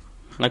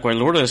 like where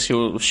Lourdes,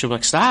 she'll be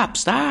like, "Stop,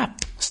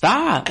 stop,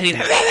 stop." And he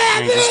just,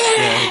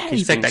 keeps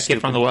He's like being that kid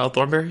from the Wild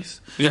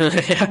Thornberries.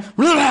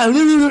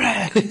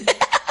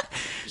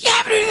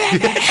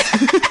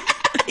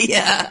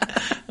 Yeah.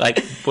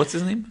 Like, what's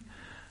his name?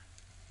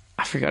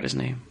 I forgot his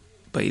name.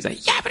 But he's like,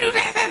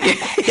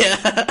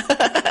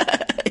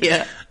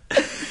 Yeah.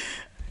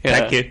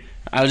 That kid.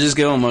 I'll just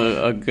give him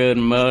a good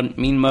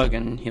mean mug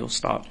and he'll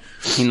stop.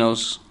 He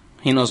knows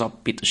I'll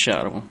beat the shit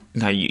out of him.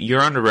 Now,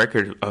 you're on the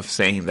record of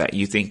saying that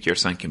you think your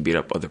son can beat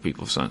up other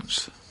people's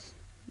sons.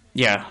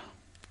 Yeah.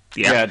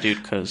 Yeah,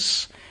 dude,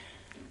 because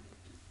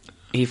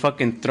he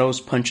fucking throws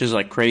punches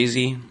like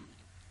crazy.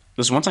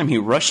 This one time he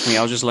rushed me,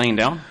 I was just laying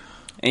down.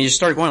 And he just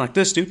started going like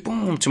this, dude,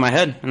 boom, to my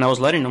head. And I was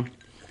letting him.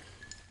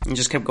 He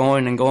just kept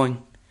going and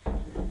going.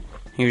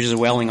 He was just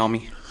wailing on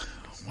me.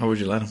 Why would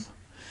you let him?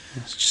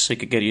 It's just so he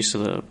could get used to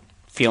the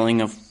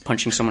feeling of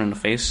punching someone in the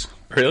face.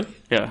 Really?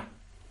 Yeah.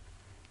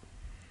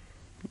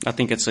 I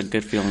think it's a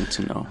good feeling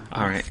to know.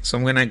 All right. So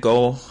I'm going to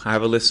go. I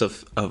have a list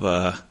of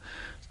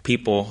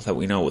people that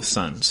we know with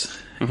sons.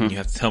 And you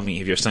have to tell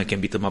me if your son can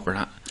beat them up or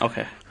not.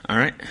 Okay. All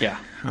right? Yeah.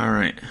 All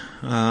right.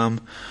 I'm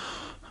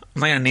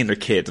not going to name their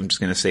kids. I'm just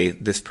going to say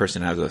this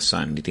person has a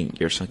son. Do you think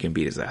your son can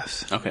beat his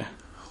ass? Okay.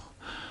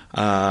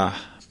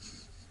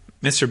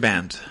 Mr.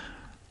 Band.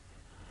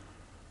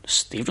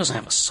 Steve doesn't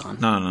have a son.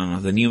 No.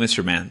 The new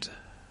Mr. Band.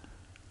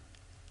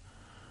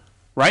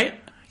 Right?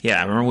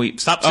 Yeah, remember we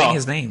stopped saying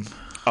his name.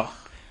 Oh.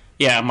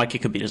 Yeah, Mikey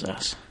could beat his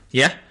ass.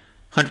 Yeah?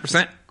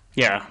 100%?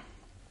 Yeah.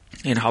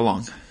 In how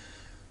long?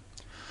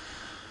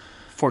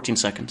 14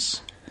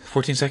 seconds.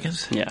 14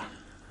 seconds? Yeah.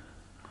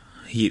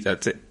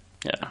 That's it.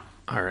 Yeah.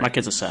 All right. My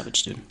kid's a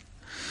savage, dude.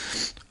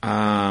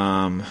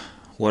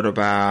 What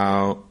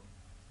about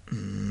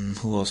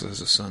who else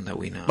has a son that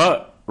we know?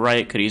 But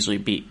Riot could easily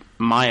beat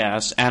my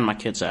ass and my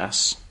kid's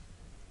ass.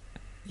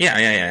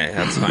 Yeah,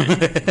 that's fine.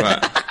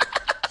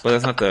 but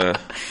that's not the.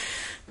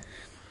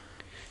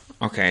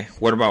 Okay,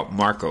 what about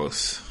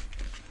Marcos?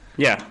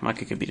 Yeah, my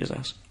kid could beat his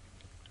ass.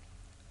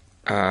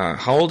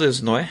 How old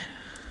is Noe?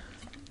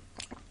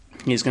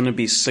 He's gonna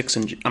be 6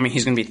 in.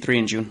 He's gonna be 3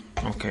 in June.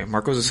 Okay,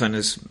 Marcos' son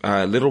is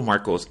little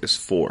Marcos is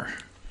 4.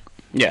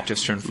 Yeah,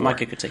 Just turned 4. My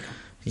kid could take him.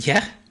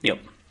 Yeah. Yep.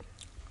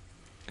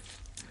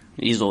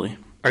 Easily.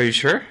 Are you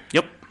sure?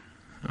 Yep.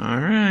 All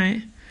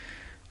right.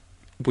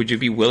 Would you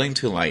be willing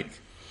to like?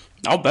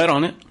 I'll bet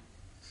on it.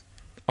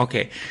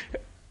 Okay.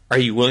 Are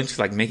you willing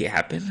to like make it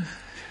happen?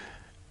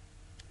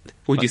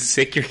 Would you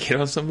sick your kid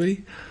on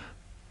somebody?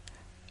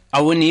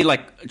 I would need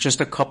like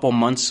just a couple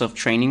months of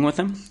training with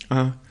him,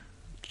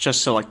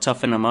 just to like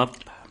toughen him up,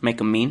 make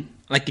him mean.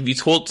 Like if you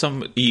told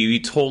if you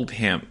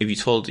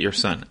told your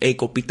son, "Hey,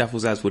 go beat that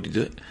fool's ass," would you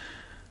do it?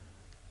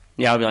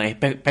 Yeah, I'll be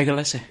like, hey,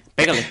 pégale.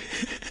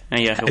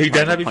 And yeah, Have you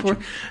done that punch before?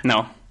 him.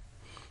 No,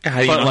 How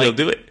do you But, know like- he'll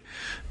do it?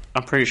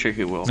 I'm pretty sure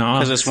he will. No.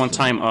 Because this one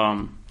time,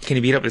 Can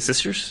he beat up his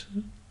sisters?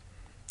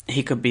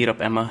 he could beat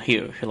up Emma.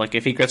 He like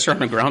if he gets her on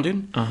the ground,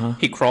 dude,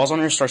 he crawls on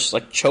her, starts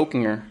like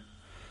choking her,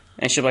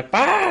 and she'll be like,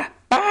 bah.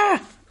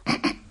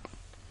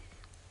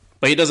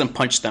 But he doesn't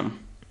punch them.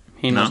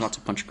 He knows No? not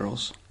to punch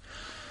girls.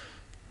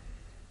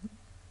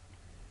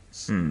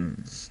 I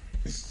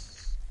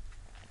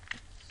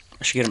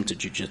should get him to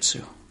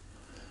jiu-jitsu.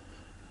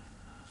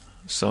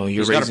 So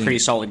you're He's got a raising pretty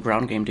solid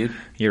ground game, dude.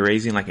 you're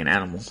raising like an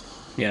animal.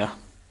 Yeah.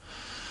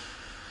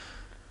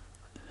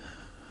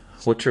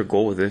 What's your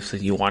goal with this?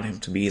 You want him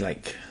to be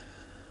like?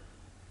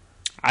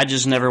 I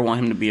just never want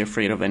him to be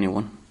afraid of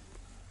anyone.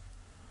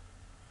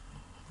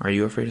 Are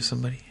you afraid of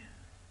somebody?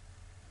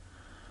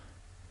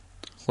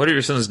 What if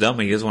your son's dumb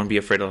and he doesn't want to be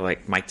afraid of,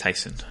 like, Mike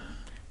Tyson?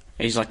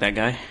 He's like that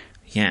guy.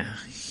 Yeah,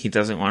 he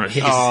doesn't want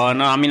to. Oh,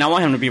 no, I mean, I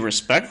want him to be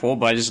respectful,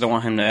 but I just don't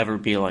want him to ever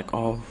be like,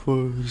 oh,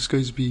 this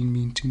guy's being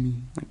mean to me.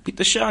 Like, beat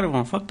the shit out of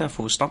him. Fuck that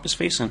fool. Stomp his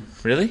face in.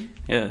 Really?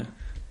 Yeah.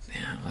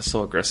 Yeah, that's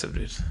so aggressive,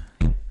 dude.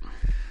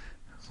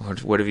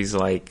 What if he's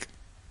like...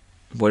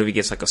 What if he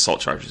gets, like, assault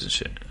charges and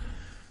shit?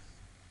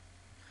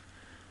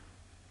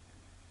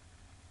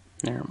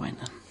 Never mind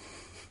then.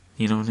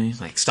 You know what I mean?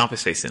 Like, stomp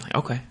his face in. Like,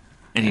 okay.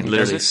 And he And he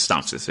literally does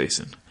stomps his face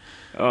in.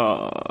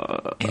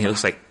 And he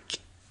looks like...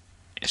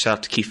 Shout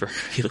out to Kiefer.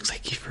 He looks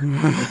like Kiefer.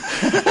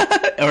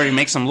 Or he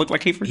makes him look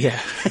like Kiefer? Yeah.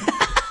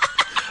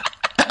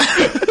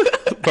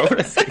 Why would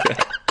I say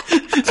that?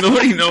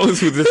 Nobody knows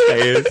who this guy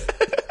is.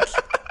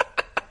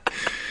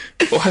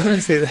 Why would I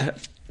say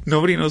that?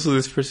 Nobody knows who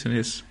this person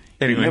is.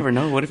 Anyway. You never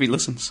know. What if he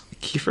listens?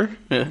 Kiefer?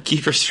 Yeah.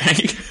 Kiefer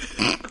Strang.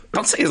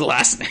 Don't say his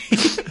last name.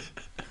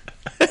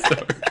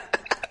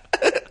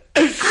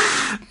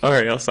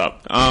 Alright, I'll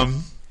stop.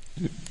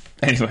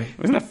 Anyway.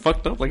 Isn't that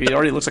fucked up? Like, he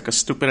already looks like a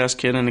stupid-ass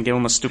kid, and they gave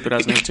him a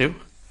stupid-ass name, too?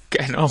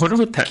 I know, I wonder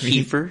what that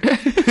means. Kiefer.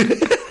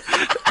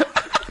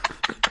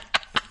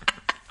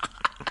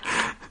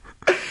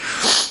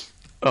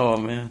 Oh,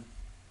 man.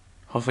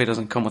 Hopefully he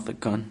doesn't come with a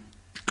gun.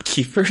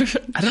 Kiefer?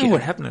 I don't know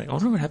what happened to him. I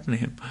wonder what happened to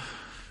him.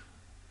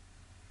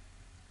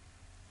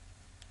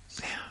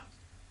 Yeah.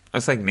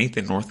 That's like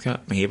Nathan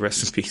Northcutt. May he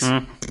rest in peace.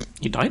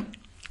 He died?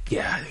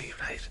 Yeah, he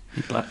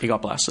died. He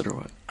got blasted or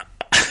what?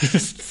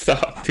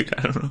 Stop, dude.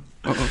 I don't know.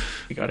 Uh-oh.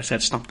 He got his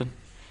head stumped in?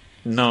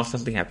 No,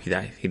 something happened. He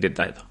died. He did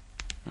die, though.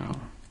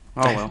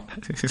 Oh well.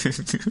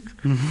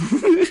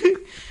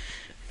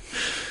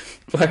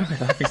 Why am I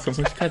laughing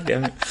so much? God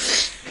damn it.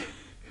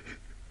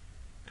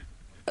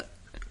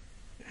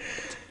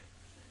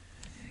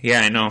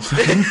 Yeah, I know.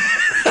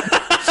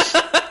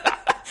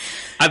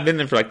 I've been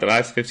there for like the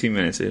last 15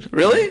 minutes, dude.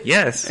 Really?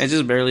 Yes. I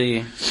just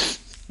barely...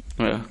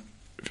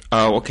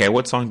 Okay,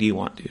 what song do you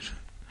want, dude?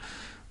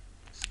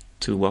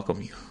 To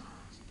welcome you.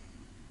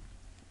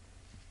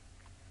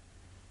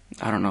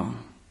 I don't know.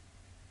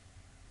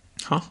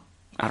 Huh?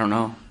 I don't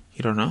know.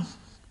 You don't know?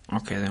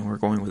 Okay, then we're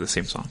going with the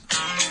same song.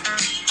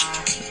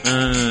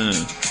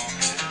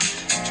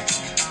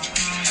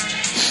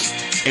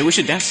 Hey, we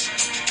should dance.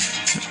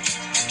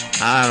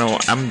 I don't know.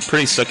 I'm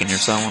pretty stuck in here,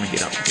 so I want to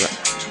get out.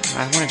 But,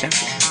 I want to dance.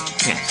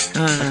 yeah.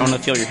 I want to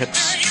feel your hips.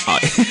 Oh,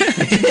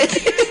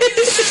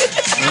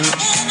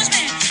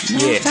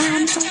 yeah.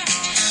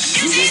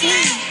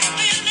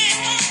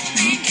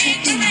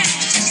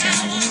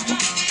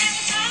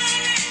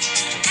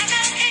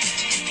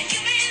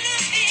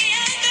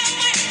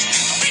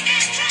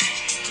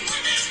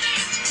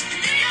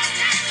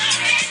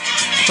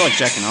 I feel like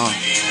jacking off.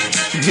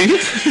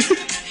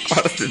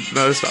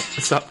 No,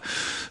 stop.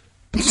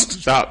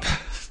 Stop.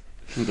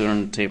 I'm doing it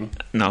on the table.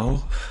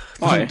 No.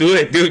 Why? Don't do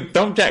it, dude.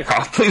 Don't jack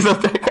off. Please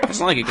don't jack off. It's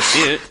not like you can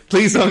see it.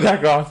 Please don't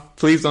jack off.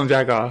 Please don't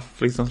jack off.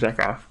 Please don't jack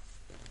off.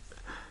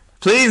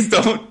 Please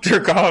don't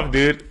jerk off,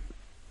 dude.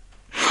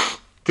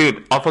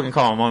 Dude, I'll fucking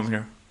call my mom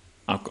here.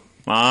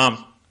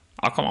 Mom,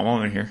 I'll call my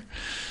mom in here.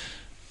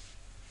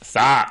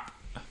 Stop.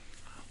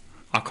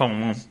 I'll call my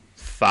mom.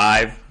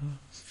 5,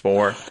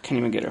 4, I can't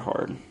even get it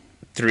hard.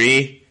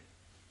 3.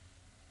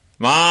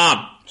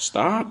 Mom,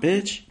 Stop,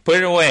 bitch. put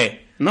it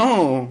away.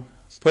 No.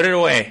 Put it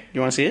away.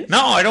 You want to see it?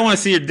 No, I don't want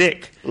to see your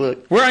dick.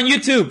 Look. We're on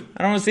YouTube.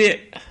 I don't want to see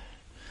it.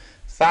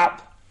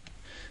 Stop.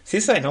 See,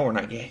 this I know we're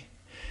not gay.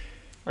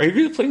 Are you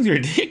really playing with your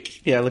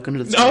dick? Yeah, look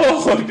under the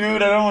No,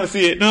 dude, I don't want to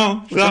see it.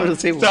 No, Look under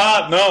the table.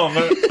 Stop. No, I'm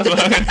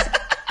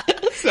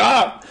not.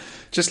 Stop.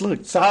 Just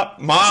look. Stop.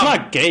 Mom. It's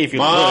not gay if you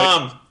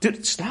Mom. look.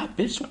 Dude, stop,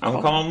 bitch. I'm going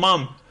to call my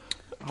mom.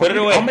 Put it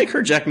away. I'll make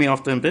her jack me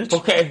off then, bitch.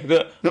 Okay.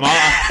 Mom.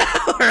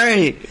 All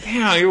right.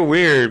 Damn, you're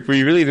weird. Were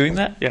you really doing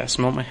that? Yeah,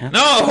 smell my hand.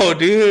 No,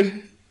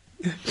 dude.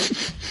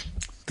 Does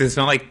it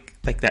smell like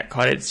that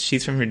cottage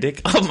cheese from your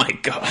dick? Oh my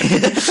god.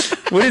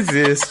 What is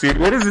this, dude?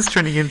 What is this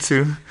turning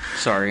into?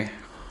 Sorry.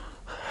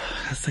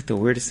 That's like the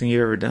weirdest thing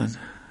you've ever done.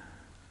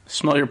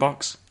 Smell your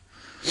box.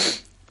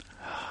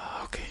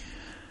 Okay.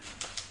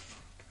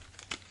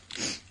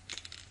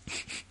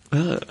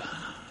 Does It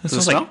it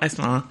smells smell? like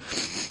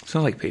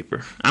smells like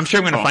paper. I'm sure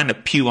I'm gonna find a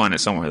pube on it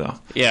somewhere though.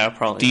 Yeah,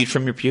 probably. Do you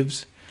trim your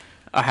pubes?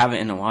 I haven't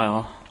in a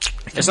while.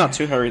 It's not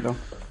too hairy though.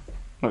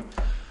 Look.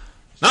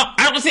 No, I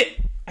don't want to see it.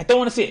 I don't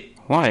want to see it.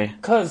 Why?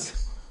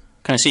 Cause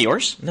Can I see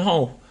yours?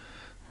 no, Do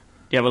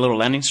you have a little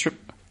landing strip?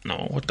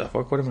 no. What the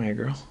fuck? What am I, a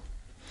girl?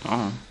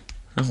 Oh.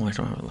 No, I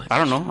don't have a leg. I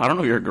don't know. I don't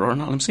know if you're a girl or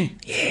not. Let me see.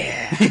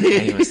 Yeah.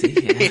 You want to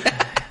see?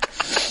 Yeah.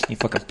 You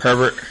fucking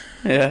pervert.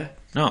 Yeah.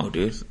 No,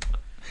 dude.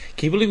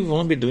 Can you believe we've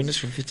only been doing this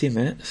for 15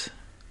 minutes?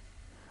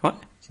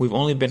 What? We've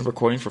only been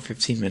recording for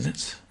 15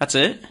 minutes. That's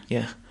it?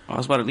 Yeah. I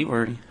was about to leave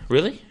already.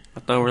 Really? I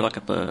thought we were like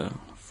at the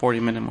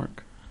 40-minute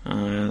mark.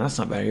 That's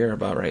not bad. You're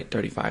about right.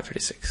 35,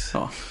 36.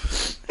 Oh.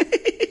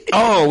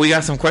 Oh, we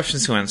got some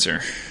questions to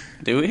answer.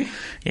 Do we?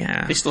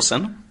 Yeah. They still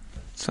send them?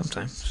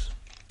 Sometimes.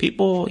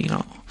 People,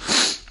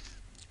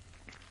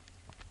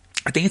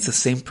 I think it's the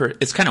same.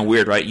 It's kind of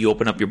weird, right? You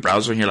open up your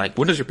browser and you're like,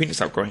 "When does your penis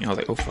stop growing?" I was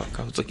like, "Oh fuck!"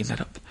 I was looking that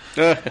up.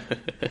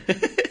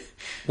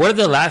 What are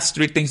the last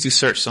 3 things you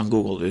searched on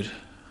Google, dude?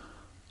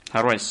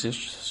 How do I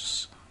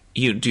search?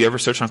 Do you ever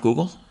search on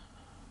Google?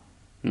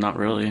 Not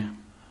really.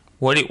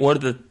 What are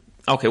the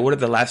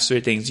last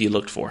 3 things you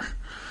looked for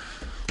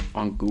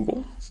On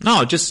Google?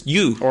 No, just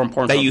you or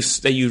important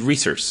that you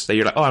research that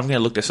you're like, oh, I'm gonna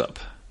look this up.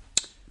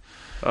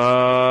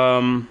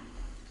 I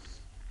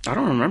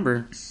don't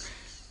remember.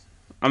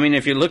 I mean,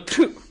 if you look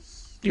through,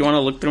 do you want to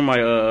look through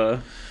my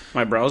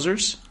my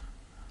browsers?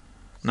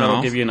 No,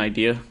 that'll give you an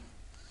idea.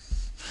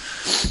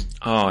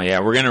 Oh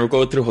yeah, we're gonna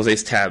go through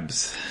Jose's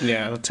tabs.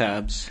 Yeah, the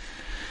tabs.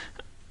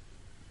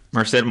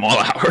 Merced Mall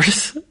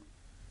hours.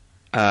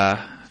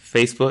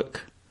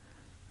 Facebook.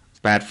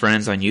 Bad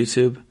Friends on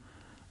YouTube.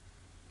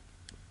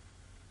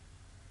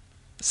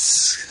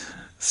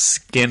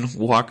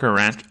 Skinwalker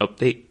Ranch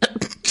update.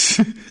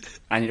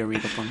 I need to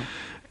read up on it.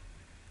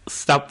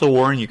 Stop the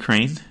war in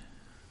Ukraine.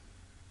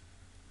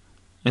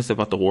 It's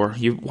about the war.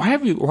 Why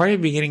have you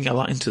been getting a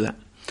lot into that?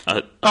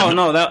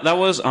 No, that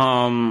was like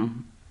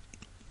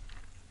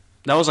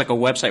a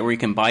website where you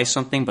can buy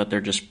something, but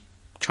they're just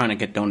trying to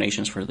get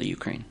donations for the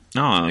Ukraine.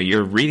 No,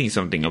 you're reading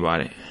something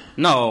about it.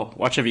 No,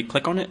 watch if you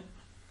click on it.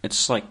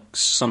 It's like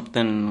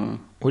something.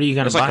 What are you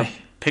gonna buy? Like a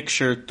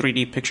picture,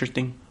 3D picture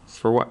thing.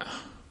 For what?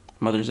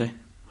 Mother's Day.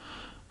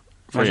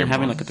 For Imagine your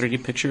having mom? like a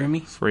 3D picture of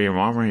me. For your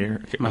mom or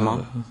your... My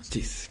mom. Oh,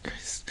 Jesus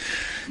Christ.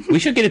 We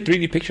should get a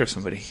 3D picture of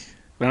somebody.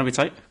 Wouldn't that be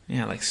tight?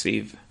 Yeah, like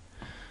Steve.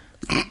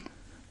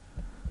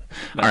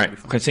 Alright,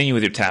 continue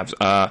with your tabs.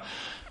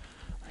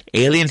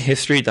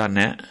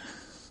 Alienhistory.net.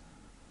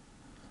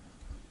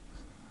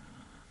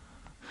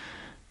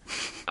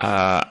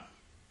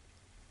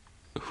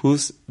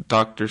 Who's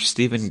Dr.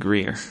 Stephen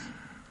Greer?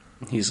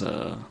 He's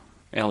a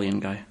alien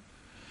guy.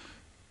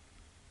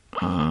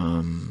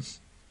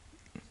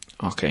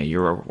 Okay,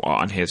 you're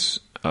on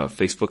his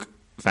Facebook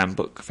fan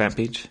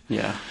page.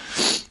 Yeah.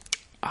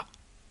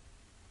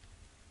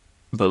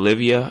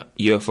 Bolivia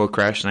UFO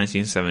crash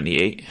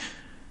 1978.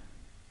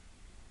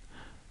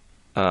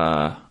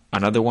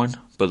 Another one,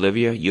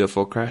 Bolivia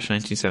UFO crash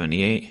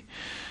 1978.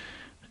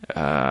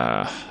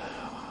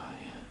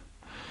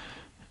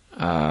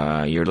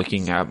 You're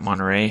looking at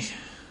Monterey.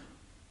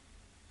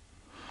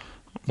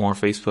 More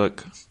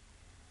Facebook.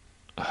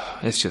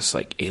 It's just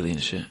like alien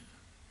shit.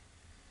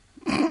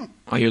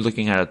 Oh, you're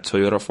looking at a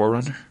Toyota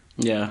 4Runner?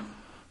 Yeah.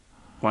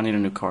 Well, I need a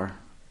new car.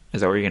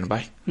 Is that what you're going to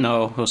buy?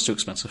 No, it was too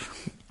expensive.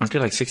 Aren't they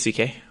like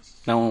 60K?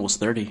 That one was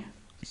 30.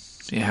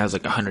 It has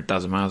like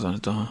 100,000 miles on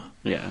it though.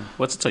 Yeah.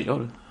 What's a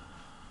Toyota?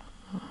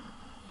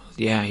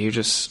 Yeah, you're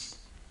just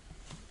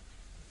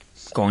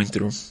going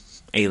through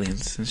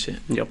aliens and shit.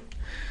 Yep.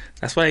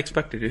 That's what I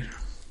expected, dude.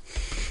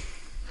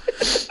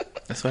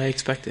 That's what I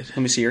expected. Let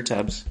me see your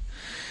tabs.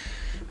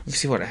 Let me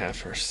see what I have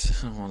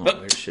first. I don't want no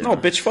weird shit. No,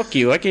 bitch, fuck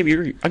you. I gave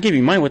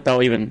you mine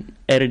without even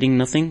editing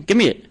nothing. Give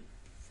me it.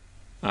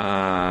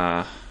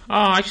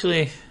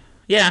 Actually,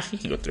 yeah, you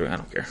can go through it. I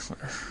don't care.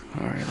 Whatever.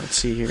 Alright, let's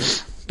see here.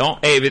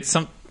 Hey, if it's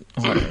some...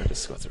 Whatever,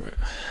 just go through it.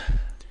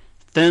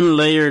 Thin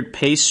layered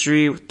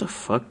pastry. What the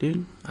fuck,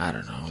 dude? I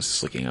don't know. I was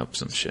just looking up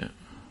some shit.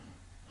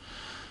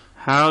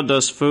 How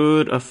does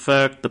food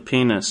affect the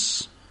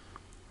penis?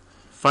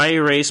 If I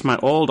erase my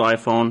old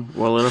iPhone,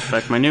 will it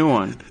affect my new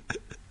one?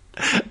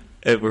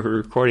 We're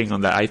recording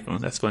on the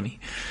iPhone. That's funny.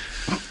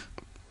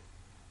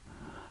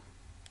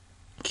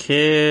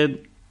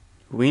 Kid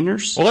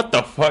wieners? What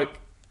the fuck?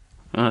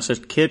 It says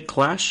Kid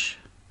Clash.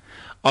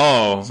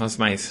 Oh, that's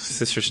my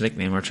sister's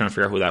nickname. We're trying to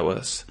figure out who that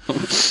was.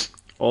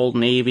 Old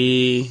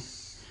Navy.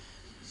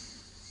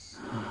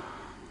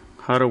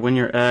 How to win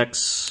your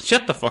ex.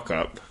 Shut the fuck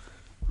up.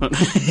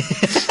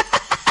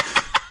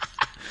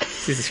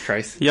 Jesus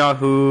Christ.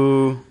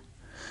 Yahoo.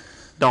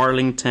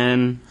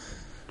 Darlington.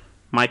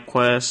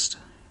 MyQuest. Is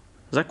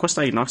that Quest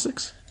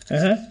Diagnostics?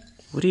 Uh-huh.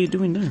 What are you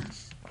doing there?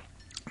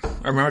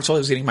 I remember I told you I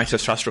was getting my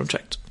testosterone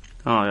checked.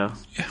 Oh, yeah.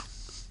 Yeah.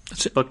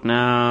 That's it. Book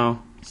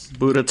Now.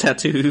 Buddha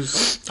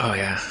tattoos. Oh,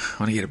 yeah. I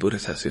want to get a Buddha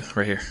tattoo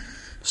right here.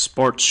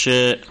 Sports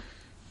shit.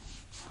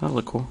 That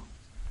look cool.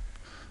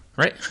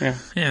 Right? Yeah.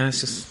 Yeah,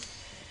 it's just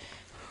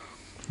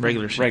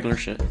regular shit. Regular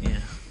shit. Yeah.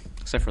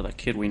 Except for that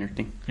kid wiener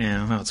thing.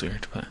 Yeah, that was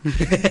weird, but...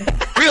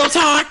 Real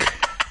talk!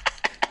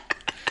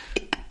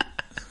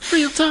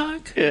 Real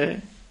talk! Yeah.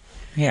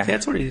 Yeah.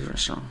 That's why you weren't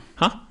strong.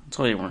 Huh? That's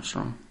why you weren't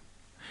strong.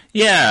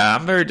 Yeah,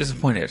 I'm very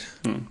disappointed.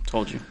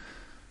 Told you.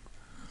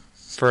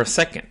 For a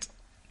second,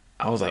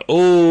 I was like,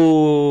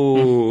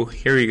 oh,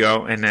 here we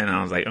go. And then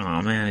I was like,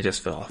 oh, man, I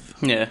just fell off.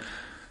 Yeah.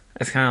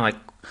 It's kind of like...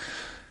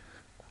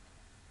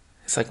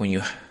 It's like when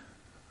you...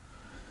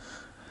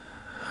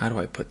 How do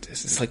I put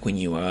this? It's like when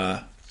you...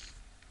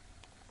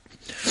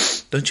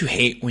 Don't you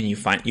hate when you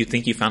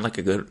think you found like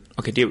a good...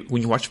 Okay,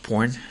 when you watch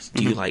porn,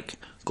 do you like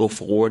go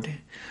forward?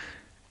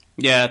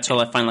 Yeah, until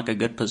I find like a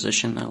good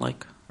position I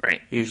like.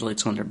 Right. Usually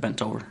it's when they're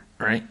bent over.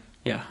 Right?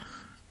 Yeah.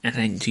 And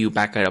then do you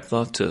back it up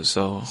though,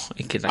 so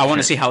it can... I want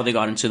to see how they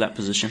got into that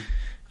position.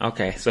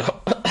 Okay,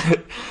 so...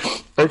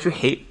 Don't you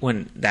hate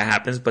when that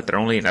happens, but they're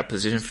only in that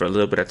position for a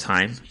little bit of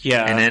time?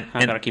 Yeah, and then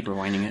I gotta keep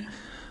rewinding it.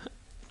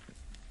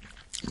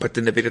 But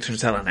then the video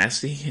turns hella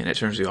nasty, and it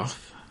turns you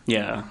off.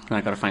 Yeah,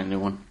 I gotta find a new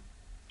one.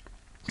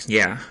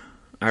 Yeah,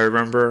 I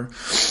remember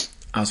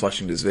I was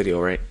watching this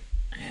video, right,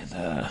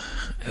 and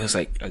it was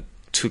like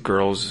two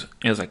girls.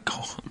 It was like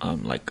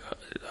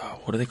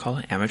what do they call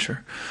it? Amateur.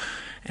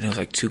 And it was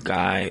like two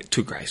guys.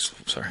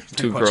 Sorry,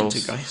 two girls.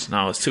 Two guys?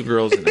 No, it was two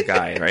girls and a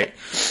guy, right?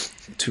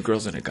 Two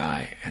girls and a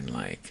guy, and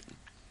like,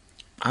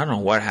 I don't know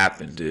what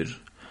happened, dude.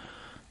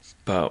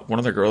 But one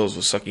of the girls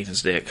was sucking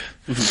his dick.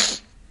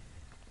 Mm-hmm.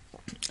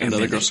 And the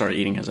other girl started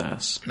eating his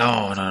ass. No.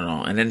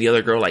 And then the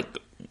other girl, like,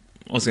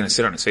 was going to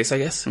sit on his face, I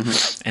guess.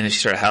 Mm-hmm. And then she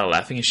started hella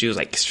laughing, and she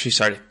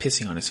started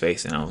pissing on his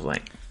face. And I was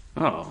like,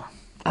 oh.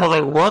 I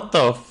was like, what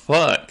the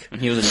fuck? And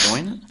he was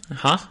enjoying it?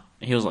 Huh?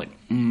 He was like,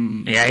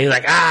 Yeah, he was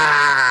like,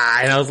 ah!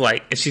 And I was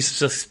like, and she's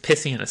just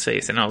pissing in his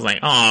face. And I was like,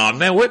 oh,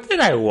 man, what did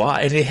I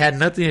watch? And it had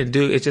nothing to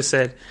do. It just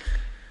said,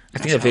 I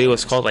think the video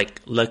was called,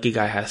 like, Lucky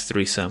Guy Has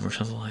Threesome or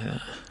something like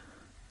that.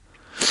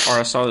 Or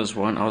I saw this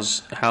one. I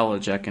was hella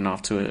jacking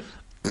off to it.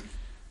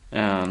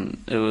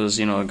 And it was,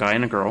 you know, a guy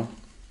and a girl.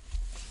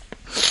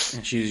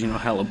 And she's, you know,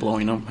 hella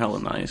blowing him,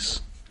 hella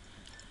nice.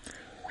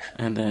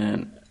 And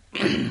then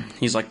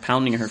he's, like,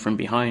 pounding her from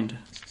behind.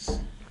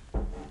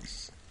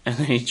 And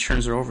then he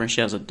turns her over and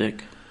she has a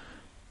dick.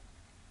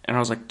 And I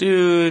was like,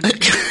 dude,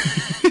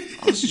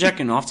 I was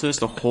jacking off to this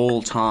the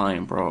whole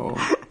time, bro.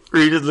 Were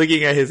you just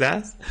looking at his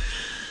ass?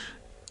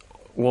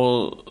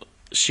 Well,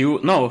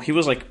 he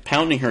was like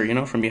pounding her, you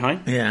know, from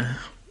behind. Yeah.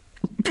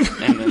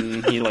 And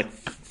then he like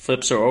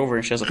flips her over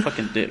and she has a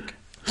fucking dick.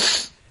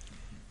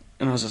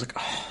 And I was just like,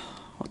 oh,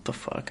 what the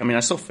fuck? I mean,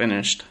 I still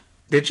finished.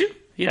 Did you?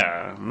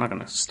 Yeah, I'm not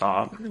gonna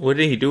stop. What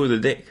did he do with the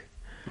dick?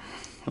 I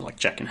was like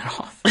jacking it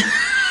off.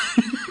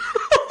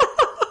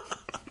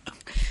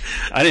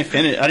 I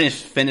didn't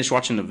finish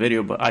watching the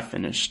video, but I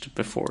finished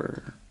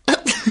before.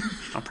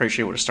 I'm pretty sure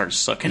he would have started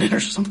sucking it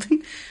or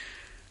something.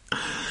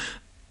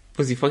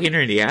 Was he fucking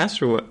her in the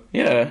ass or what?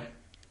 Yeah.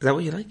 Is that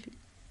what you like?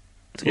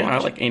 Yeah, I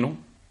like anal.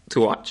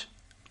 To watch?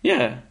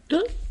 Yeah.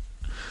 Really?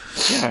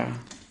 Yeah.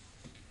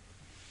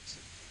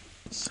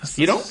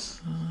 You don't?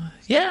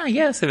 Yeah,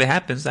 yes, if it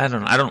happens. I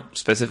don't know. I don't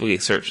specifically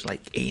search, like,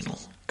 anal.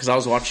 Because I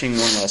was watching one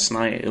last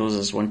night. It was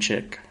this one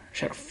chick.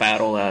 She had a fat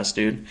old ass,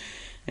 dude.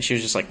 And she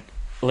was just, like,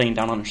 laying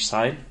down on her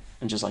side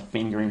and just, like,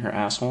 fingering her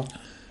asshole.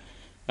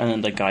 And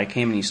then the guy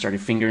came and he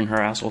started fingering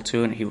her asshole,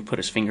 too. And he would put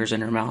his fingers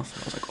in her mouth.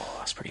 I was like, oh,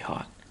 that's pretty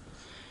hot.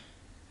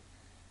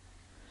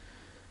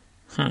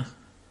 Huh.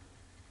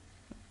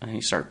 And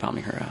he started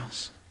pounding her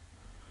ass.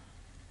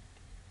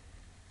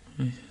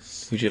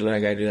 Would you let a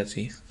guy do that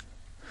to you?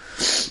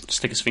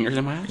 Stick his fingers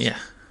in my ass? Yeah.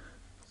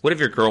 What if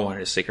your girl wanted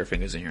to stick her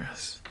fingers in your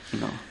ass?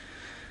 No.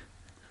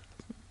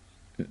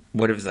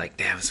 What if it's like,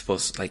 damn, it's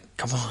supposed to, like,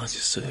 come on,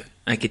 just do it.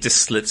 Like, it just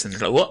slips and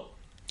they're like, what?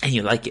 And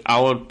you like it. I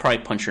would probably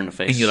punch her in the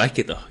face. And you like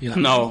it, though. You're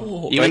like, no.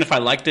 oh. Even like, if I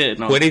liked it,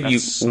 no. What if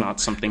that's not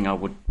something I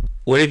would...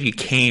 What if you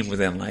came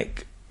within,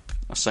 like...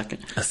 A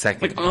second.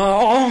 Like,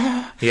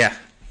 oh. Yeah.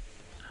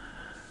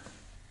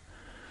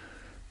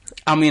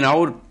 I mean, I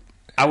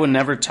would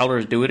never tell her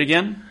to do it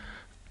again,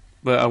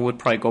 but I would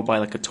probably go buy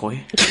like a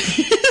toy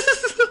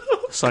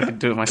so I could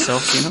do it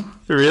myself, you know?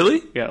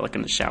 Really? Yeah, like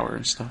in the shower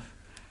and stuff.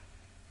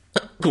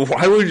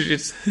 Why would you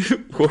just...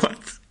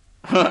 What?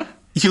 Huh?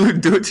 You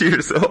would do it to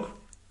yourself?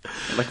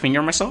 Like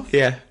finger myself?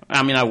 Yeah.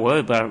 I mean, I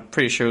would, but I'm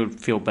pretty sure it would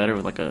feel better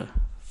with like a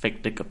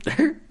fake dick up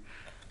there.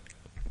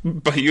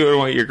 But you would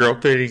want your girl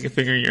putting a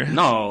finger in your ass?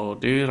 No,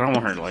 dude, I don't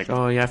want her to like,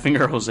 oh yeah,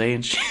 finger Jose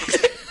and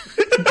shit.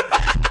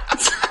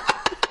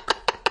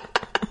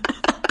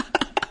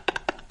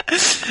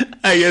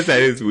 I guess that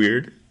is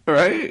weird.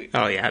 Right?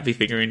 Oh yeah, I'd be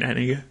fingering that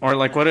nigga. Or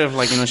like, what if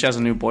like, you know, she has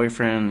a new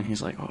boyfriend and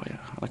he's like, oh yeah,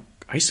 like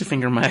I used to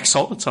finger my ex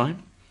all the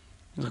time.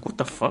 He's like, what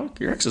the fuck?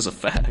 Your ex is a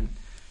fag.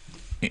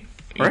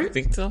 Right? You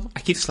think so? I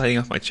keep sliding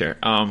off my chair.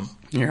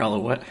 You're hella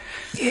wet.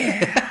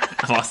 Yeah.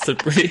 I lost it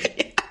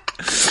pretty.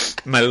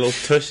 My little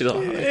tush is all,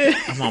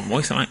 I'm all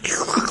moist. I'm like,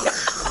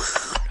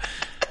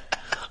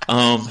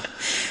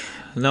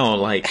 no,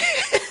 like,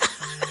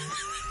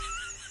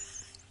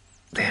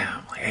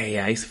 damn, like, hey,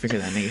 yeah, I used to finger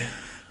that nigga.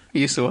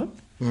 You used to what?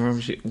 Remember,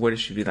 what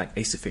if she be like, I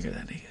used to finger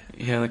that nigga?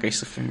 Yeah, like I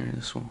used to finger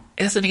this one.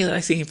 That's the nigga that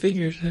I seen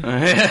fingers.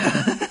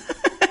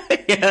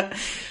 Yeah.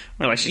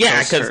 Or like she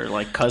tells her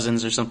like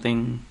cousins or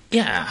something.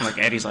 Yeah. Like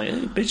Eddie's like,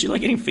 hey, bitch, you like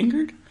getting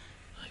fingered?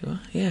 Like, well,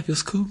 yeah, it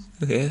feels cool.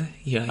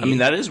 Yeah. I mean,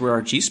 that is where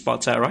our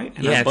G-spot's at, right?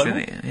 And yeah,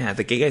 yeah,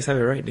 the gay guys have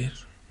it right, dude.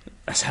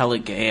 That's hella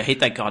gay. I hate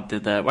that God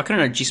did that. Why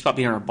couldn't our G-spot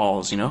be on our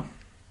balls, you know?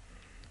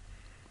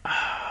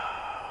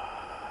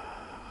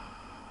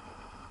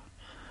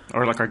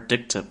 Or like our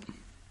dick tip.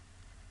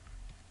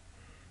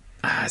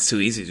 It's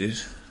too easy,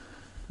 dude.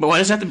 But why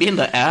does it have to be in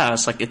the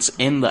ass? Like, it's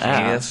in the ass.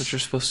 Yeah, that's what you're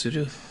supposed to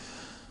do.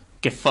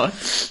 Get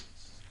fucked?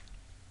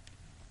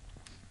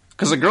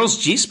 Because the girl's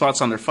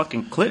G-spot's on their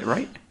fucking clit,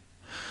 right?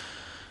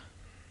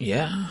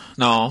 Yeah.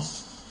 No.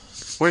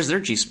 Where's their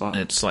G-spot?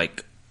 It's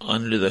like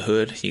under the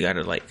hood. You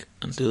gotta like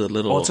do the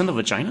little. Oh, it's in the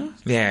vagina?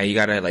 Yeah, you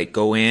gotta like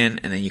go in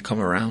and then you come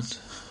around.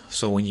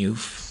 So when you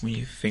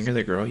finger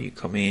the girl, you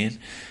come in.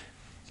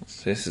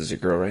 This is a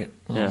girl, right?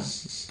 Yeah.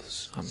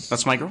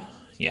 That's my girl?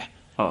 Yeah.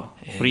 Oh,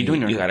 what are you doing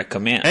there? You gotta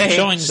come in. Hey, I'm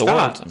showing stop. the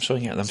world.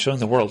 I'm showing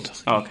the world.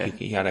 Oh, okay.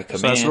 You gotta come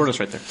So in. that's Lourdes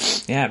right there.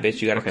 Yeah,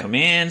 bitch. You gotta Okay. come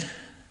in,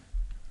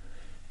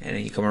 and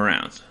then you come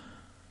around.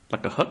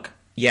 Like a hook?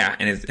 Yeah,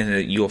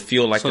 and you'll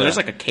feel like So there's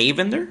like a cave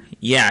in there?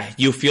 yeah,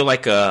 you feel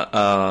like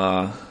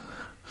a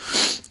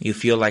you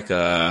feel like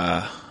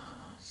a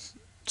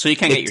So you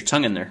can't get your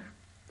tongue in there.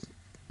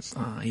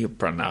 you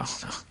probably no.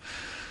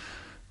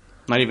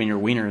 Not even your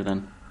wiener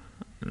then.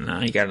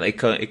 No, you got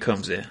it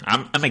comes in.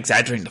 I'm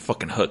exaggerating the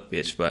fucking hook,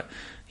 bitch, but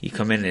you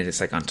come in and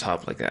it's like on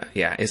top like that.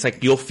 Yeah, it's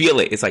like you'll feel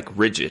it. It's like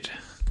rigid.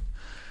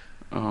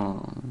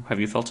 Have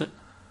you felt it?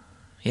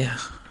 Yeah,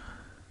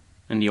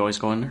 And you always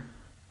go in there?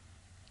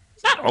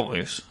 not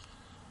always.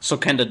 So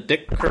can the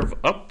dick curve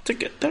up to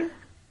get there?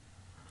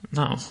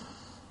 No.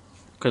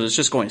 Because it's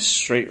just going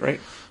straight, right?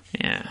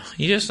 Yeah,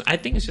 I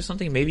think it's just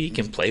something maybe you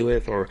can play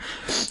with, or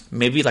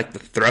maybe like the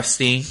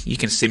thrusting you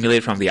can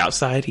simulate from the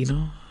outside. You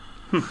know,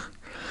 I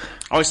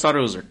always thought it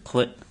was her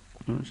clit.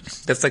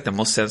 that's like the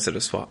most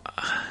sensitive spot.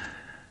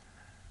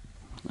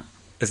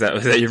 Is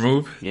that your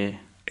move? Yeah.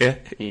 Yeah.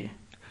 Yeah.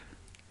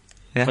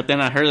 Yeah. But then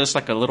I heard it's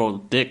like a little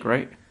dick,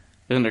 right?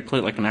 Isn't their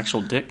clit like an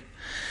actual dick?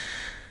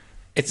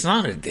 It's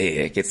not a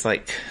dick. It's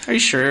like Are you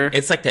sure?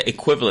 it's like the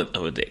equivalent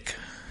of a dick.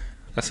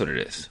 That's what it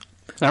is.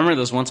 I remember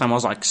this one time I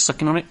was like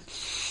sucking on it,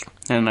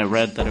 and I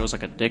read that it was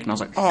like a dick, and I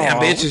was like, oh.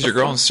 Damn, bitch, is what your the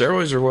girl on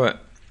steroids or what?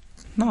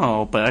 fuck?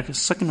 No, but I was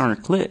sucking on her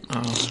clit.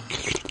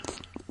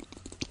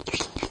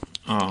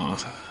 Oh,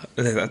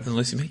 is that the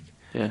noise you make?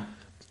 Yeah.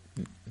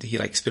 Did he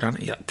like spit on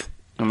it? Yeah.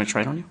 I'm going to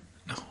try it on you?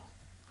 No.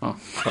 Oh.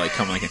 Probably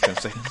come like in 10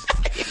 seconds.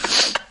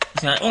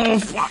 He's like, oh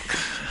fuck.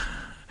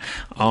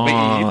 Oh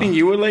Wait, you think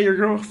you would let your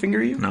girl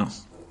finger you? no.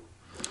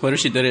 What if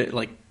she did it,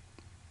 like,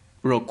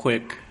 real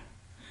quick?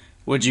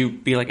 Would you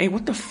be like, hey,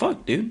 what the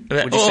fuck, dude?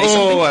 Would you say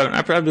something?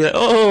 I'd probably be like,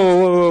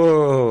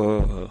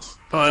 oh.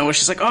 Oh, and when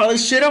she's like, oh,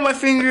 there's shit on my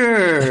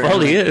finger.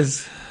 Probably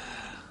is.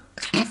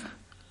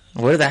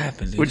 Where did that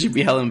happen, dude? Would you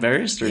be hell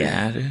embarrassed? Or?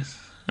 Yeah, dude.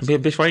 I'd be a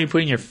bitch. Why are you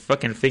putting your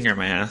fucking finger in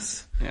my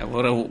ass? Yeah,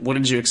 what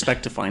did you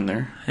expect to find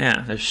there?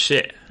 Yeah, there's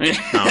shit. No,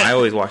 I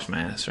always wash my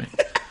ass, right?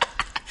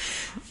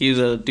 Use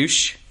a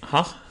douche?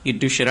 Huh? You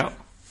douche it out?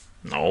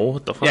 No,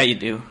 what the fuck? Yeah, you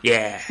do.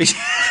 Yeah.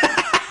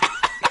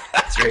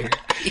 That's right.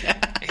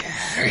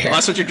 Well,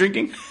 that's what you're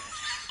drinking?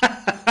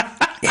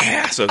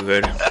 Yeah, so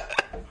good.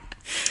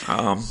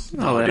 Oh,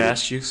 that dude.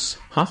 ass juice.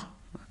 Huh?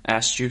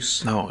 Ass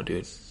juice. No,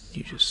 dude.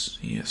 You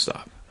need to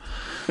stop.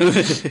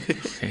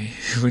 Okay.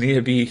 We need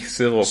to be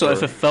civil. So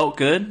if it felt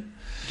good,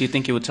 do you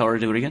think you would tell her to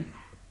do it again?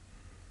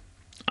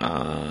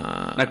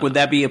 Like, would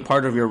that be a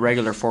part of your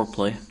regular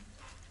foreplay?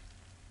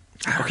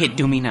 Okay,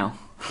 do me now.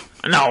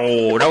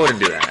 No, I wouldn't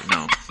do that.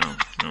 No.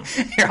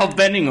 You're all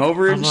bending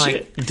over I'm and like,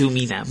 shit. do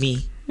me, not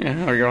me.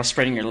 Yeah, or you're all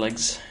spreading your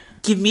legs.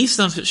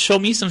 Show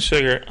me some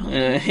sugar.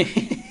 Why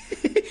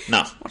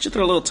No. don't you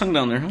throw a little tongue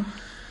down there, huh?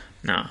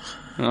 No.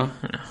 No?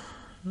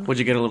 Would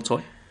you get a little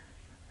toy?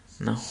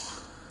 No.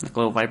 Like a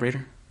little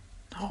vibrator?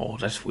 Oh,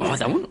 that's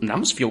weird. Oh, that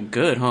must feel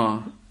good, huh?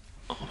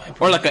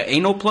 Or like an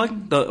anal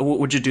plug?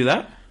 Would you do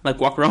that? Like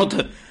walk around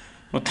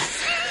with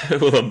the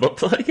With a butt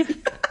plug?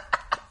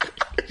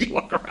 you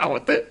walk around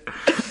with it?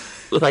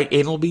 With like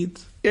anal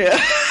beads?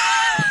 Yeah.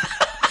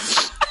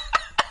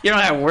 You don't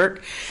have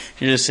work.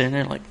 You're just sitting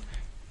there like,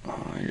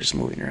 oh, you're just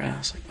moving your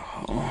ass like,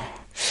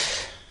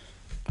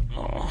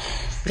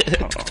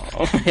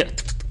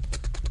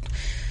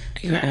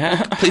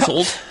 Please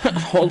hold.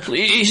 Hold,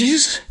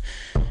 please.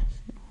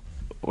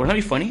 Wouldn't that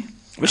be funny?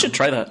 We should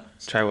try that.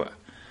 Try what?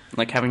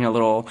 Like having a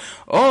little.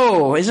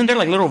 Oh, isn't there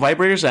like little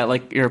vibrators that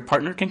like your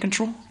partner can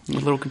control? A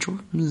little controller.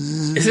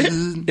 Is it?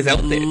 Is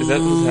that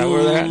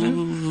where they're at now?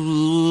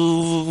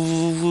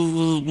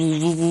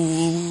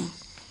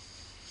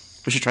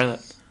 We should try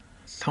that.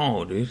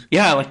 No, dude.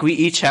 Yeah, like we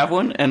each have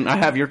one, and I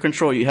have your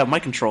control. You have my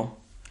control.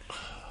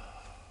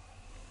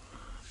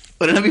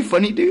 Wouldn't that be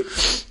funny, dude?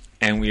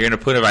 And you're gonna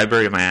put a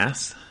vibrator in my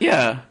ass?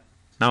 Yeah,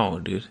 No,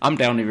 dude. I'm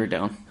down if you're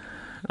down.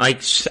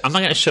 Like, I'm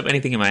not gonna shove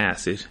anything in my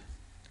ass, dude.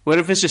 What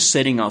if it's just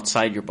sitting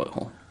outside your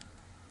butthole?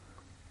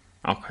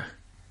 Okay.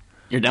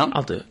 You're down?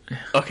 I'll do it.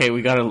 Okay,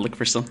 we gotta look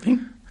for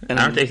something. And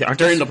Aren't they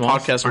during the small?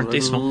 podcast? Aren't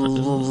they small?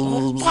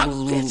 Oh, fuck,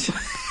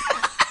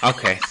 bitch.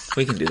 Okay,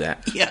 we can do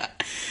that. Yeah.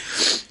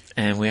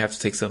 And we have to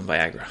take some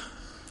Viagra.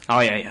 Oh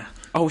yeah.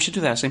 Oh, we should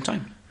do that at the same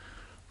time.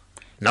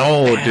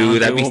 No,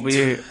 dude, that'd We'll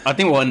be... I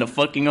think we'll end up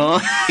fucking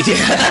on.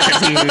 Yeah,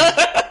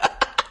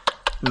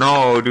 dude.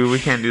 No, dude, we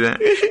can't do that.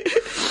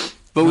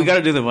 But we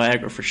gotta do the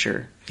Viagra for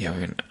sure. Yeah,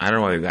 I don't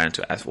know why we got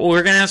into it. Well,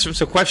 we're gonna answer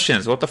some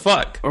questions. What the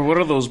fuck? Or what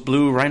are those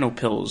blue rhino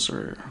pills?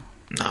 Or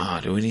No,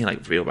 dude, we need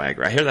like real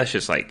Viagra. I hear that's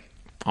just like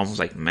almost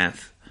like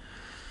meth.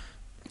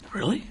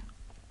 really?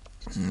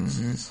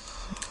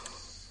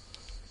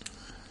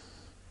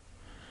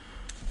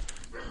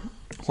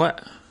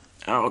 What?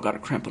 Oh, I got a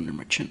cramp under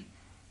my chin.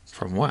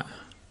 From what?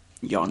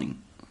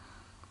 Yawning.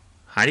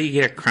 How do you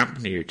get a cramp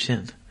under your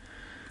chin?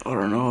 I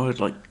don't know. It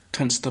like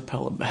tensed up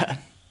hella bad.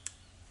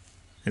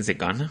 Is it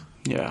gone now?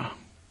 Yeah.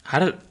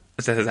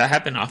 Does that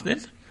happen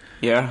often?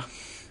 Yeah.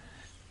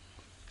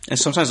 And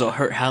sometimes it'll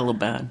hurt hella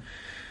bad.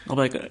 I'll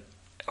be like,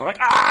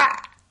 ah.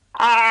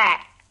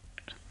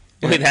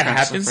 Wait, that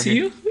happens to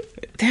you?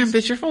 Damn,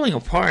 bitch, you're falling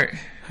apart.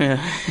 Yeah.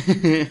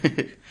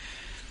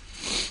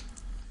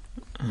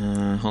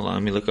 Hold on,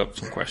 let me look up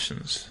some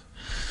questions.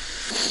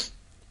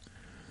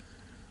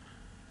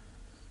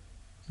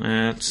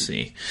 Let's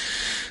see.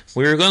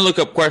 We were going to look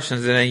up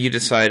questions, and then you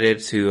decided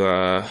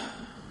to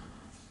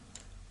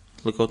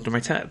look out through my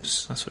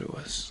tabs. That's what it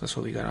was. That's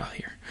what we got out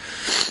here.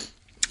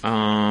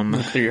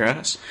 Look through your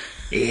ass.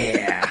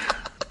 Yeah.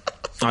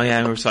 Oh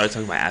yeah, we started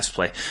talking about ass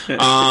play.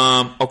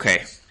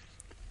 Okay.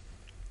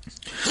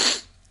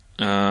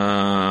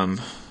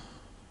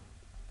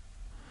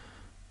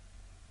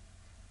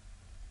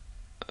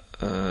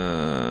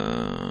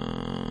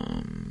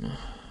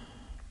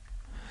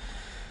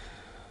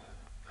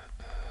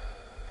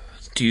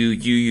 Do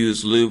you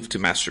use lube to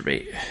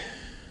masturbate?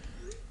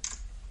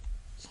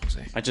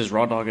 I just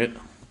raw dog it.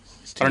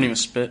 I don't even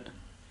spit.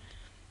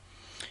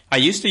 I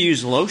used to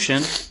use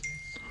lotion,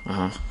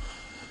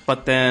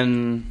 but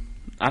then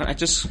I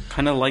just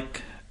kind of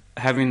like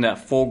having that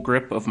full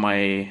grip of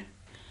my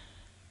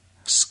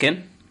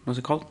skin. What's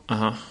it called?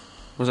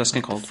 What's that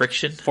skin called?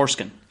 Friction?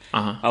 Foreskin.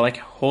 I like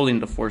holding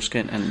the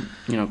foreskin and,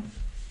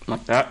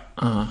 like that.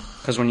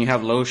 Because when you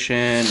have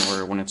lotion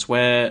or when it's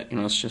wet,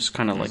 it's just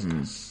kind of like...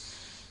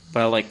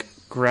 But I like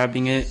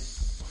grabbing it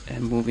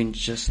and moving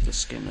just the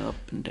skin up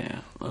and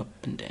down, up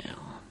and down.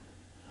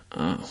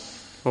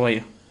 What about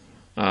you?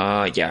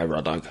 Yeah, I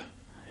raw dog.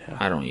 Yeah.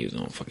 I don't use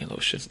no fucking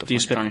lotion. Do you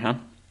spit on your hand?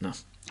 No.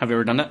 Have you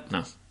ever done that?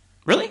 No.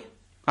 Really?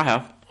 I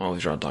have.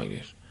 Always raw dog,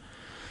 dude.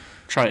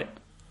 Try it.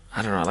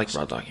 I don't know. I like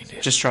raw dogging,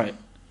 dude. Just try it.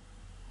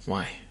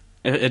 Why?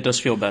 It does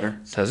feel better.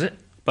 Does it?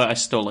 But I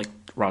still like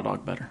raw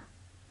dog better.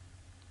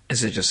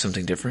 Is it just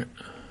something different?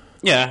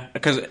 Yeah,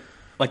 because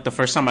like the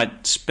first time I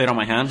spit on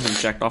my hand and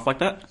jacked off like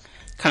that,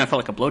 kind of felt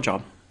like a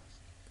blowjob.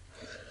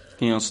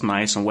 It's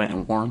nice and wet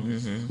and warm,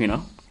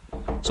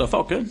 So it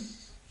felt good.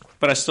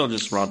 But I still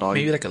just raw dog.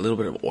 Maybe like a little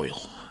bit of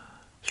oil.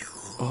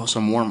 Oh,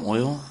 some warm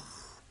oil?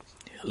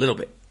 A little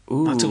bit.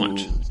 Ooh. Not too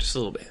much. Just a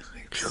little bit.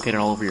 Get it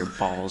all over your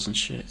balls and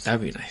shit.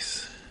 That'd be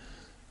nice.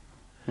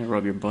 And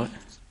rub your butt.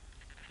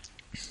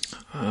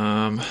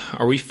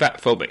 Are we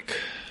fat phobic?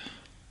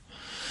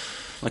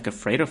 Like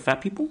afraid of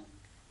fat people?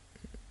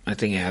 I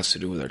think it has to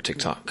do with our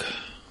TikTok.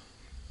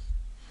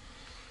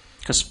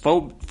 Because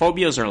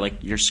phobias are like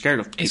you're scared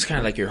of people. It's kind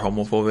of like you're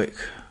homophobic.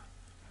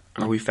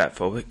 Are we fat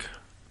phobic?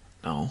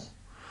 No.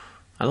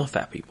 I love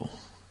fat people.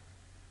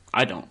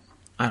 I don't.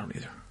 I don't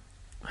either.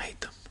 I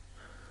hate them.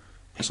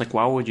 It's like,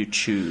 why would you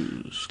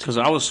choose? Because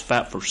I was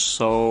fat for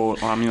so...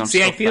 I'm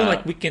See, I feel fat.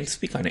 like we can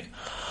speak on it.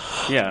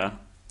 Yeah.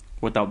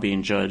 Without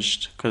being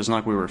judged. Because it's not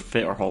like we were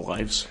fit our whole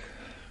lives.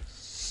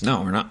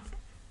 No, we're not.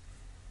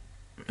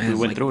 We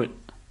went through it.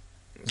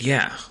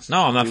 Yeah.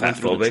 No, I'm not fat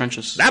phobic. The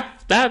trenches.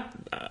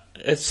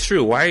 It's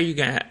true. Why are you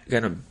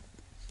gonna...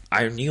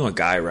 I knew a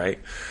guy, right?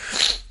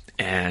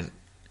 And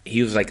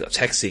he was like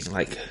texting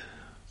like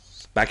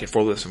back and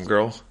forth with some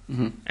girl.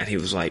 Mm-hmm. And he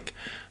was like...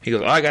 He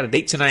goes, I got a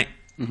date tonight.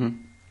 Mm-hmm.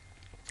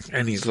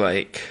 And he's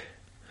like,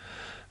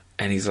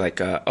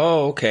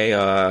 oh, okay.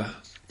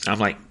 I'm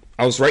like,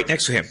 I was right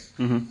next to him.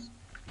 Mm-hmm.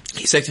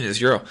 He's texting this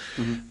girl.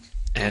 Mm-hmm.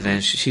 And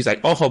then she's like,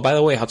 oh, by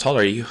the way, how tall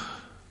are you?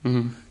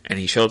 Mm-hmm. And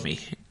he showed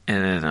me.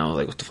 And then I was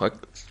like, what the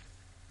fuck?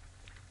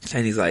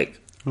 And he's like,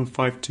 I'm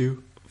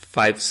 5'2".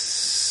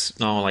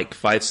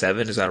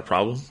 5'7". Is that a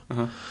problem?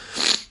 Uh-huh.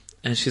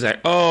 And she's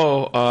like,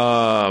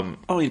 oh,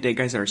 you date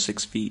guys that are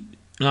 6 feet.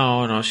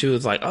 No. She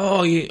was like,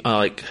 oh, you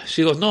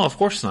she goes, no, of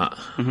course not.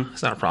 Mm-hmm.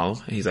 It's not a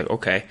problem. And he's like,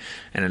 okay.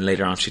 And then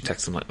later on, she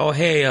texts him like, oh,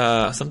 hey,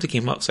 something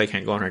came up, so I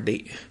can't go on our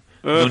date.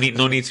 No need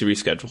to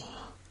reschedule.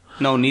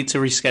 No need to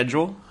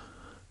reschedule?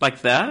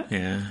 Like that?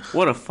 Yeah.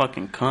 What a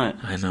fucking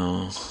cunt. I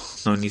know.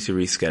 No need to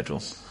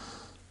reschedule.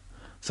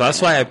 So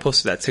that's why I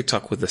posted that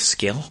TikTok with the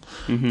scale.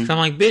 Mm-hmm. So I'm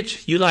like,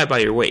 bitch, you lie by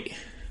your weight.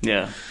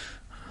 Yeah.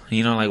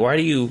 Like, why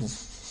do you...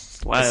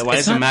 Why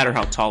does it matter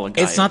how tall a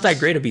guy is? It's not that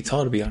great to be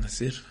tall, to be honest,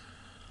 dude.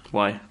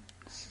 Why?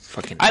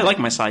 Fucking. I like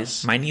my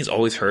size. My knees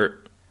always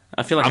hurt.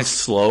 I feel like I'm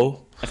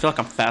slow. I feel like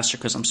I'm faster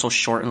because I'm so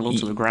short and low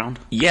to the ground.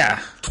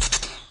 Yeah.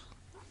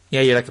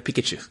 Yeah, you're like a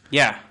Pikachu.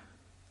 Yeah.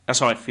 That's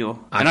how I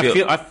feel.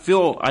 I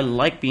feel I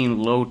like being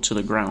low to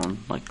the ground.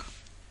 Like,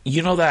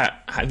 you know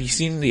that? Have you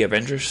seen the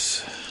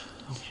Avengers?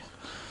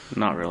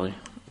 Not really.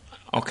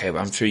 Okay, but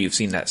I'm sure you've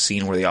seen that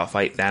scene where they all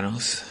fight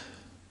Thanos.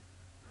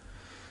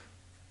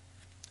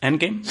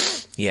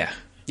 Endgame? Yeah.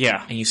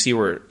 Yeah. And you see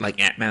where,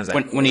 like, Ant-Man's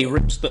like... When he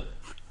rips the...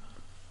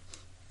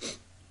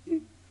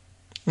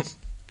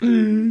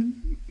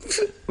 when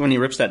he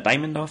rips that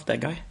diamond off,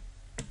 that guy?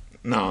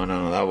 No,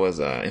 that was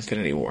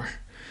Infinity War.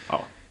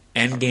 Oh.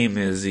 Endgame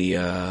is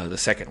the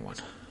second one.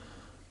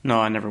 No,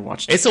 I never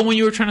watched it. It's the one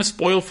you were trying to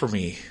spoil for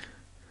me.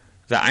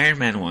 The Iron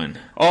Man one.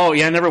 Oh,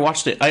 yeah, I never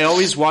watched it. I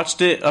always watched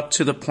it up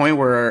to the point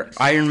where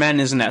Iron Man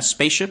is in that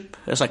spaceship.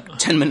 It's like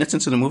 10 minutes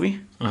into the movie.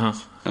 Uh-huh.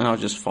 And I'll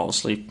just fall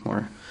asleep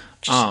or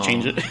just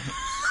change it.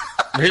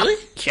 Really?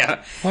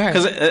 Yeah. Why?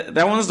 Because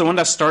that one is the one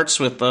that starts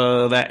with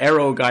that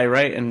Arrow guy,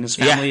 right? And his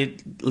family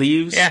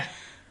leaves. Yeah.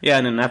 Yeah,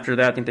 and then after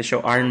that, I think they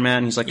show Iron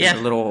Man. He's like Yeah.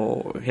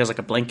 he has like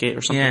a blanket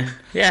or something. Yeah.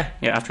 Yeah.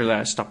 Yeah, after that,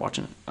 I stopped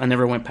watching it. I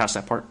never went past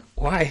that part.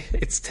 Why?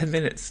 It's 10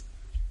 minutes.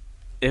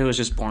 It was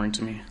just boring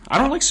to me. I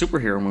don't like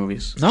superhero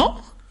movies.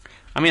 No?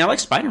 I mean, I like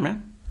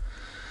Spider-Man.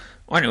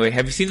 Well, anyway,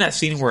 have you seen that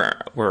scene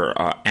where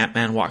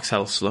Ant-Man walks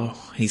hella slow?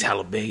 He's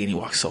hella big and he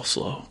walks so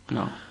slow.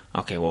 No.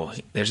 Okay, well,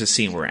 there's a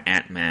scene where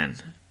Ant-Man,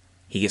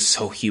 he gets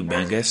so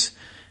humongous,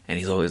 and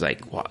he's always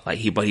like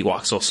he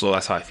walks so slow.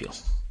 That's how I feel.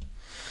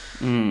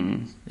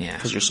 Yeah,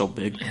 Because you're so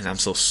big. and I'm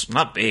so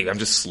not big. I'm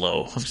just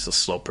slow. I'm just a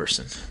slow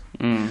person.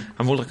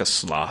 I'm more like a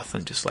sloth.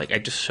 I'm just like I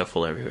just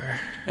shuffle everywhere.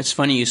 It's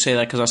funny you say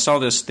that because I saw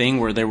this thing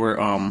where they were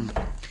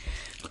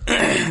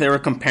they were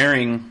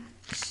comparing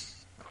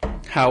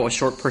how a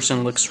short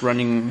person looks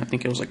running. I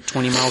think it was like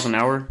 20 miles an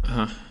hour,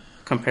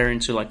 comparing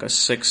to like a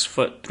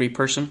 6'3"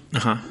 person,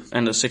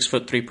 and the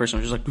 6'3" person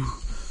was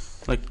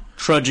just like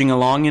trudging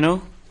along, you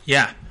know,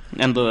 Yeah,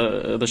 and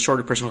the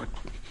shorter person was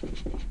like,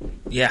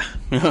 yeah.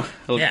 it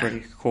looked Yeah.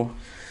 pretty cool.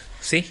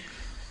 See,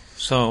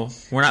 so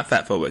we're not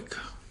fat phobic,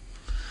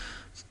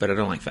 but I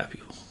don't like fat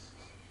people.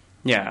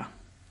 Yeah.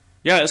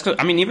 Yeah, it's 'cause,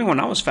 I mean, even when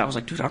I was fat, I was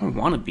like, dude, I don't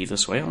want to be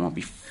this way. I don't want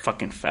to be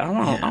fucking fat.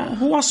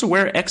 Who wants to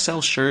wear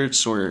XL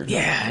shirts or...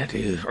 Yeah,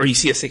 dude. Or you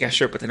see a sick ass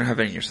shirt, but they don't have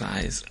it in your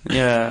size.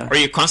 Yeah. Or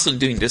you're constantly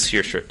doing this to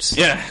your shirts.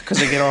 Yeah, because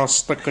they get all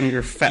stuck on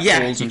your fat Yeah,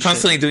 folds you're and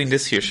constantly doing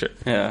this to your shirt.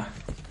 shit. Yeah.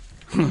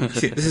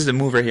 See, this is the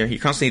move right here.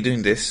 You're constantly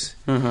doing this.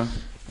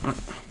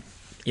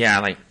 Yeah,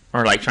 like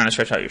trying to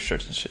stretch out your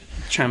shirts and shit.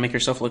 Trying to make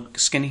yourself look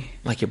skinny.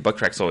 Like your butt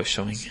crack's always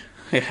showing.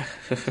 Yeah.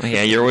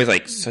 Yeah, you're always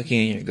like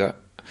sucking in your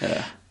gut.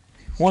 Yeah.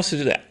 Who wants to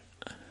do that?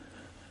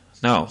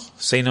 No,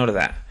 say no to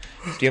that.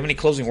 Do you have any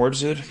closing words,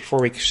 dude,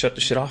 before we shut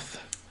the shit off?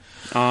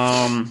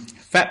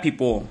 Fat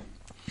people,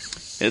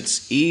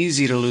 it's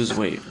easy to lose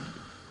weight.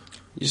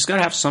 You just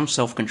gotta have some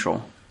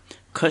self-control.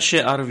 Cut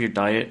shit out of your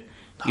diet.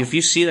 If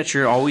you see that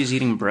you're always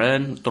eating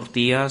bread,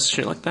 tortillas,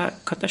 shit like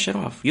that, cut that shit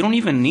off. You don't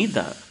even need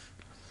that.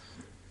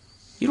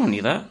 You don't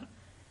need that.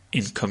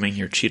 Incoming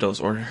your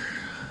Cheetos order.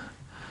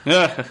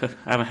 I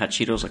haven't had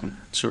Cheetos like in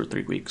 2 or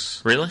 3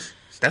 weeks. Really?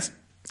 That's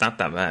not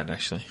that bad,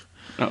 actually.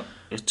 No,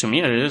 to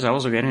me it is. I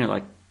was getting it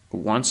like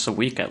once a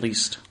week at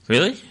least.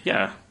 Really?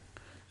 Yeah.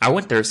 I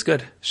went there. It's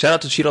good. Shout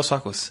out to Cheetos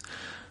Tacos.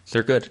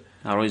 They're good.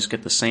 I always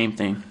get the same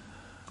thing.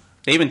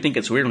 They even think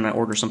it's weird when I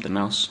order something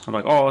else. I'm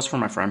like, oh, it's for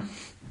my friend.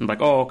 I'm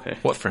like, oh, okay.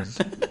 What friend?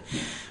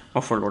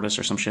 I'll Fort Lourdes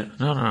or some shit.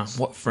 No.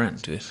 What friend,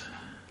 dude?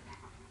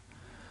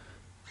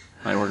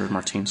 I ordered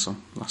Martine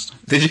some last time.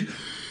 Did you?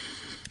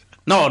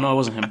 No, it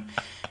wasn't him.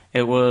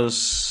 It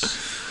was...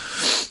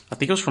 I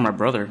think it was for my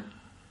brother.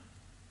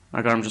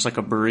 I got him just like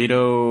a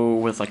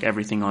burrito with like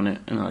everything on it.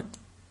 And like...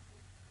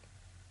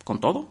 ¿Con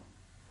todo?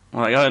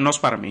 I'm like, no es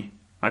para mí.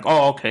 Like,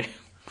 oh, okay.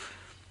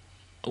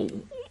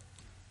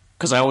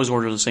 Because I always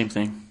order the same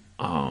thing.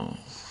 Oh.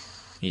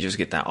 You just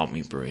get that all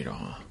meat burrito,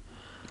 huh?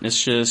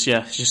 It's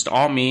just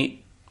all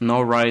meat,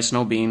 no rice,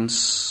 no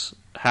beans,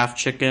 half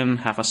chicken,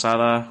 half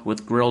asada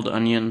with grilled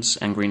onions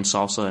and green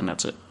salsa, and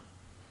that's it.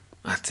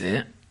 That's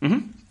it?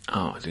 Mm-hmm.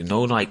 Oh, dude,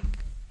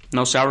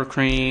 no sour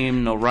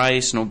cream, no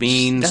rice, no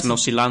beans, no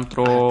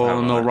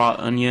cilantro, no raw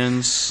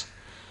onions.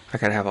 I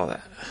gotta have all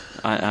that.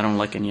 I don't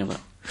like any of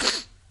that.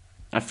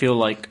 I feel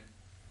like...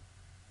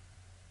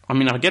 I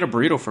mean, I get a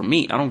burrito for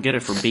meat. I don't get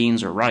it for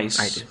beans or rice.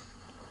 I do.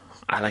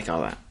 I like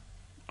all that.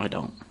 I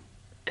don't.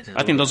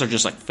 I think those are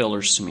just like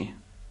fillers to me.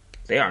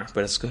 They are,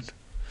 but it's good.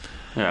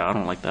 Yeah, I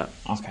don't like that.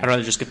 Okay. I'd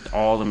rather just get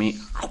all the meat.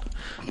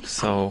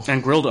 So...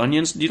 And grilled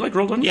onions. Do you like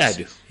grilled onions? Yeah, I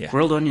do. Yeah.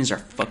 Grilled onions are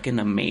fucking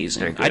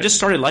amazing. They're good. I just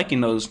started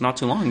liking those not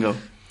too long ago.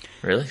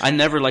 Really? I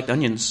never liked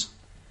onions.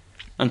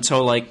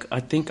 Until like, I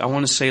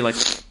want to say like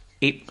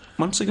 8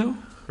 months ago.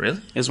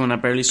 Really? Is when I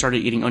barely started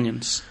eating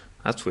onions.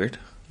 That's weird.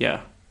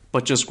 Yeah.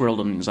 But just grilled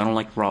onions. I don't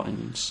like raw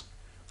onions.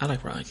 I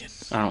like raw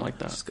onions. I don't like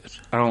that. That's good.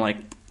 I don't like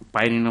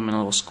biting them and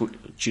a little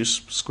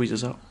juice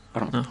squeezes out. I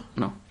don't No?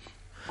 No.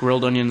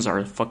 Grilled onions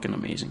are fucking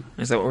amazing.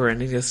 Is that what we're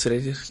ending this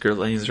today, dude? Grilled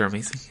onions are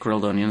amazing.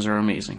 Grilled onions are amazing.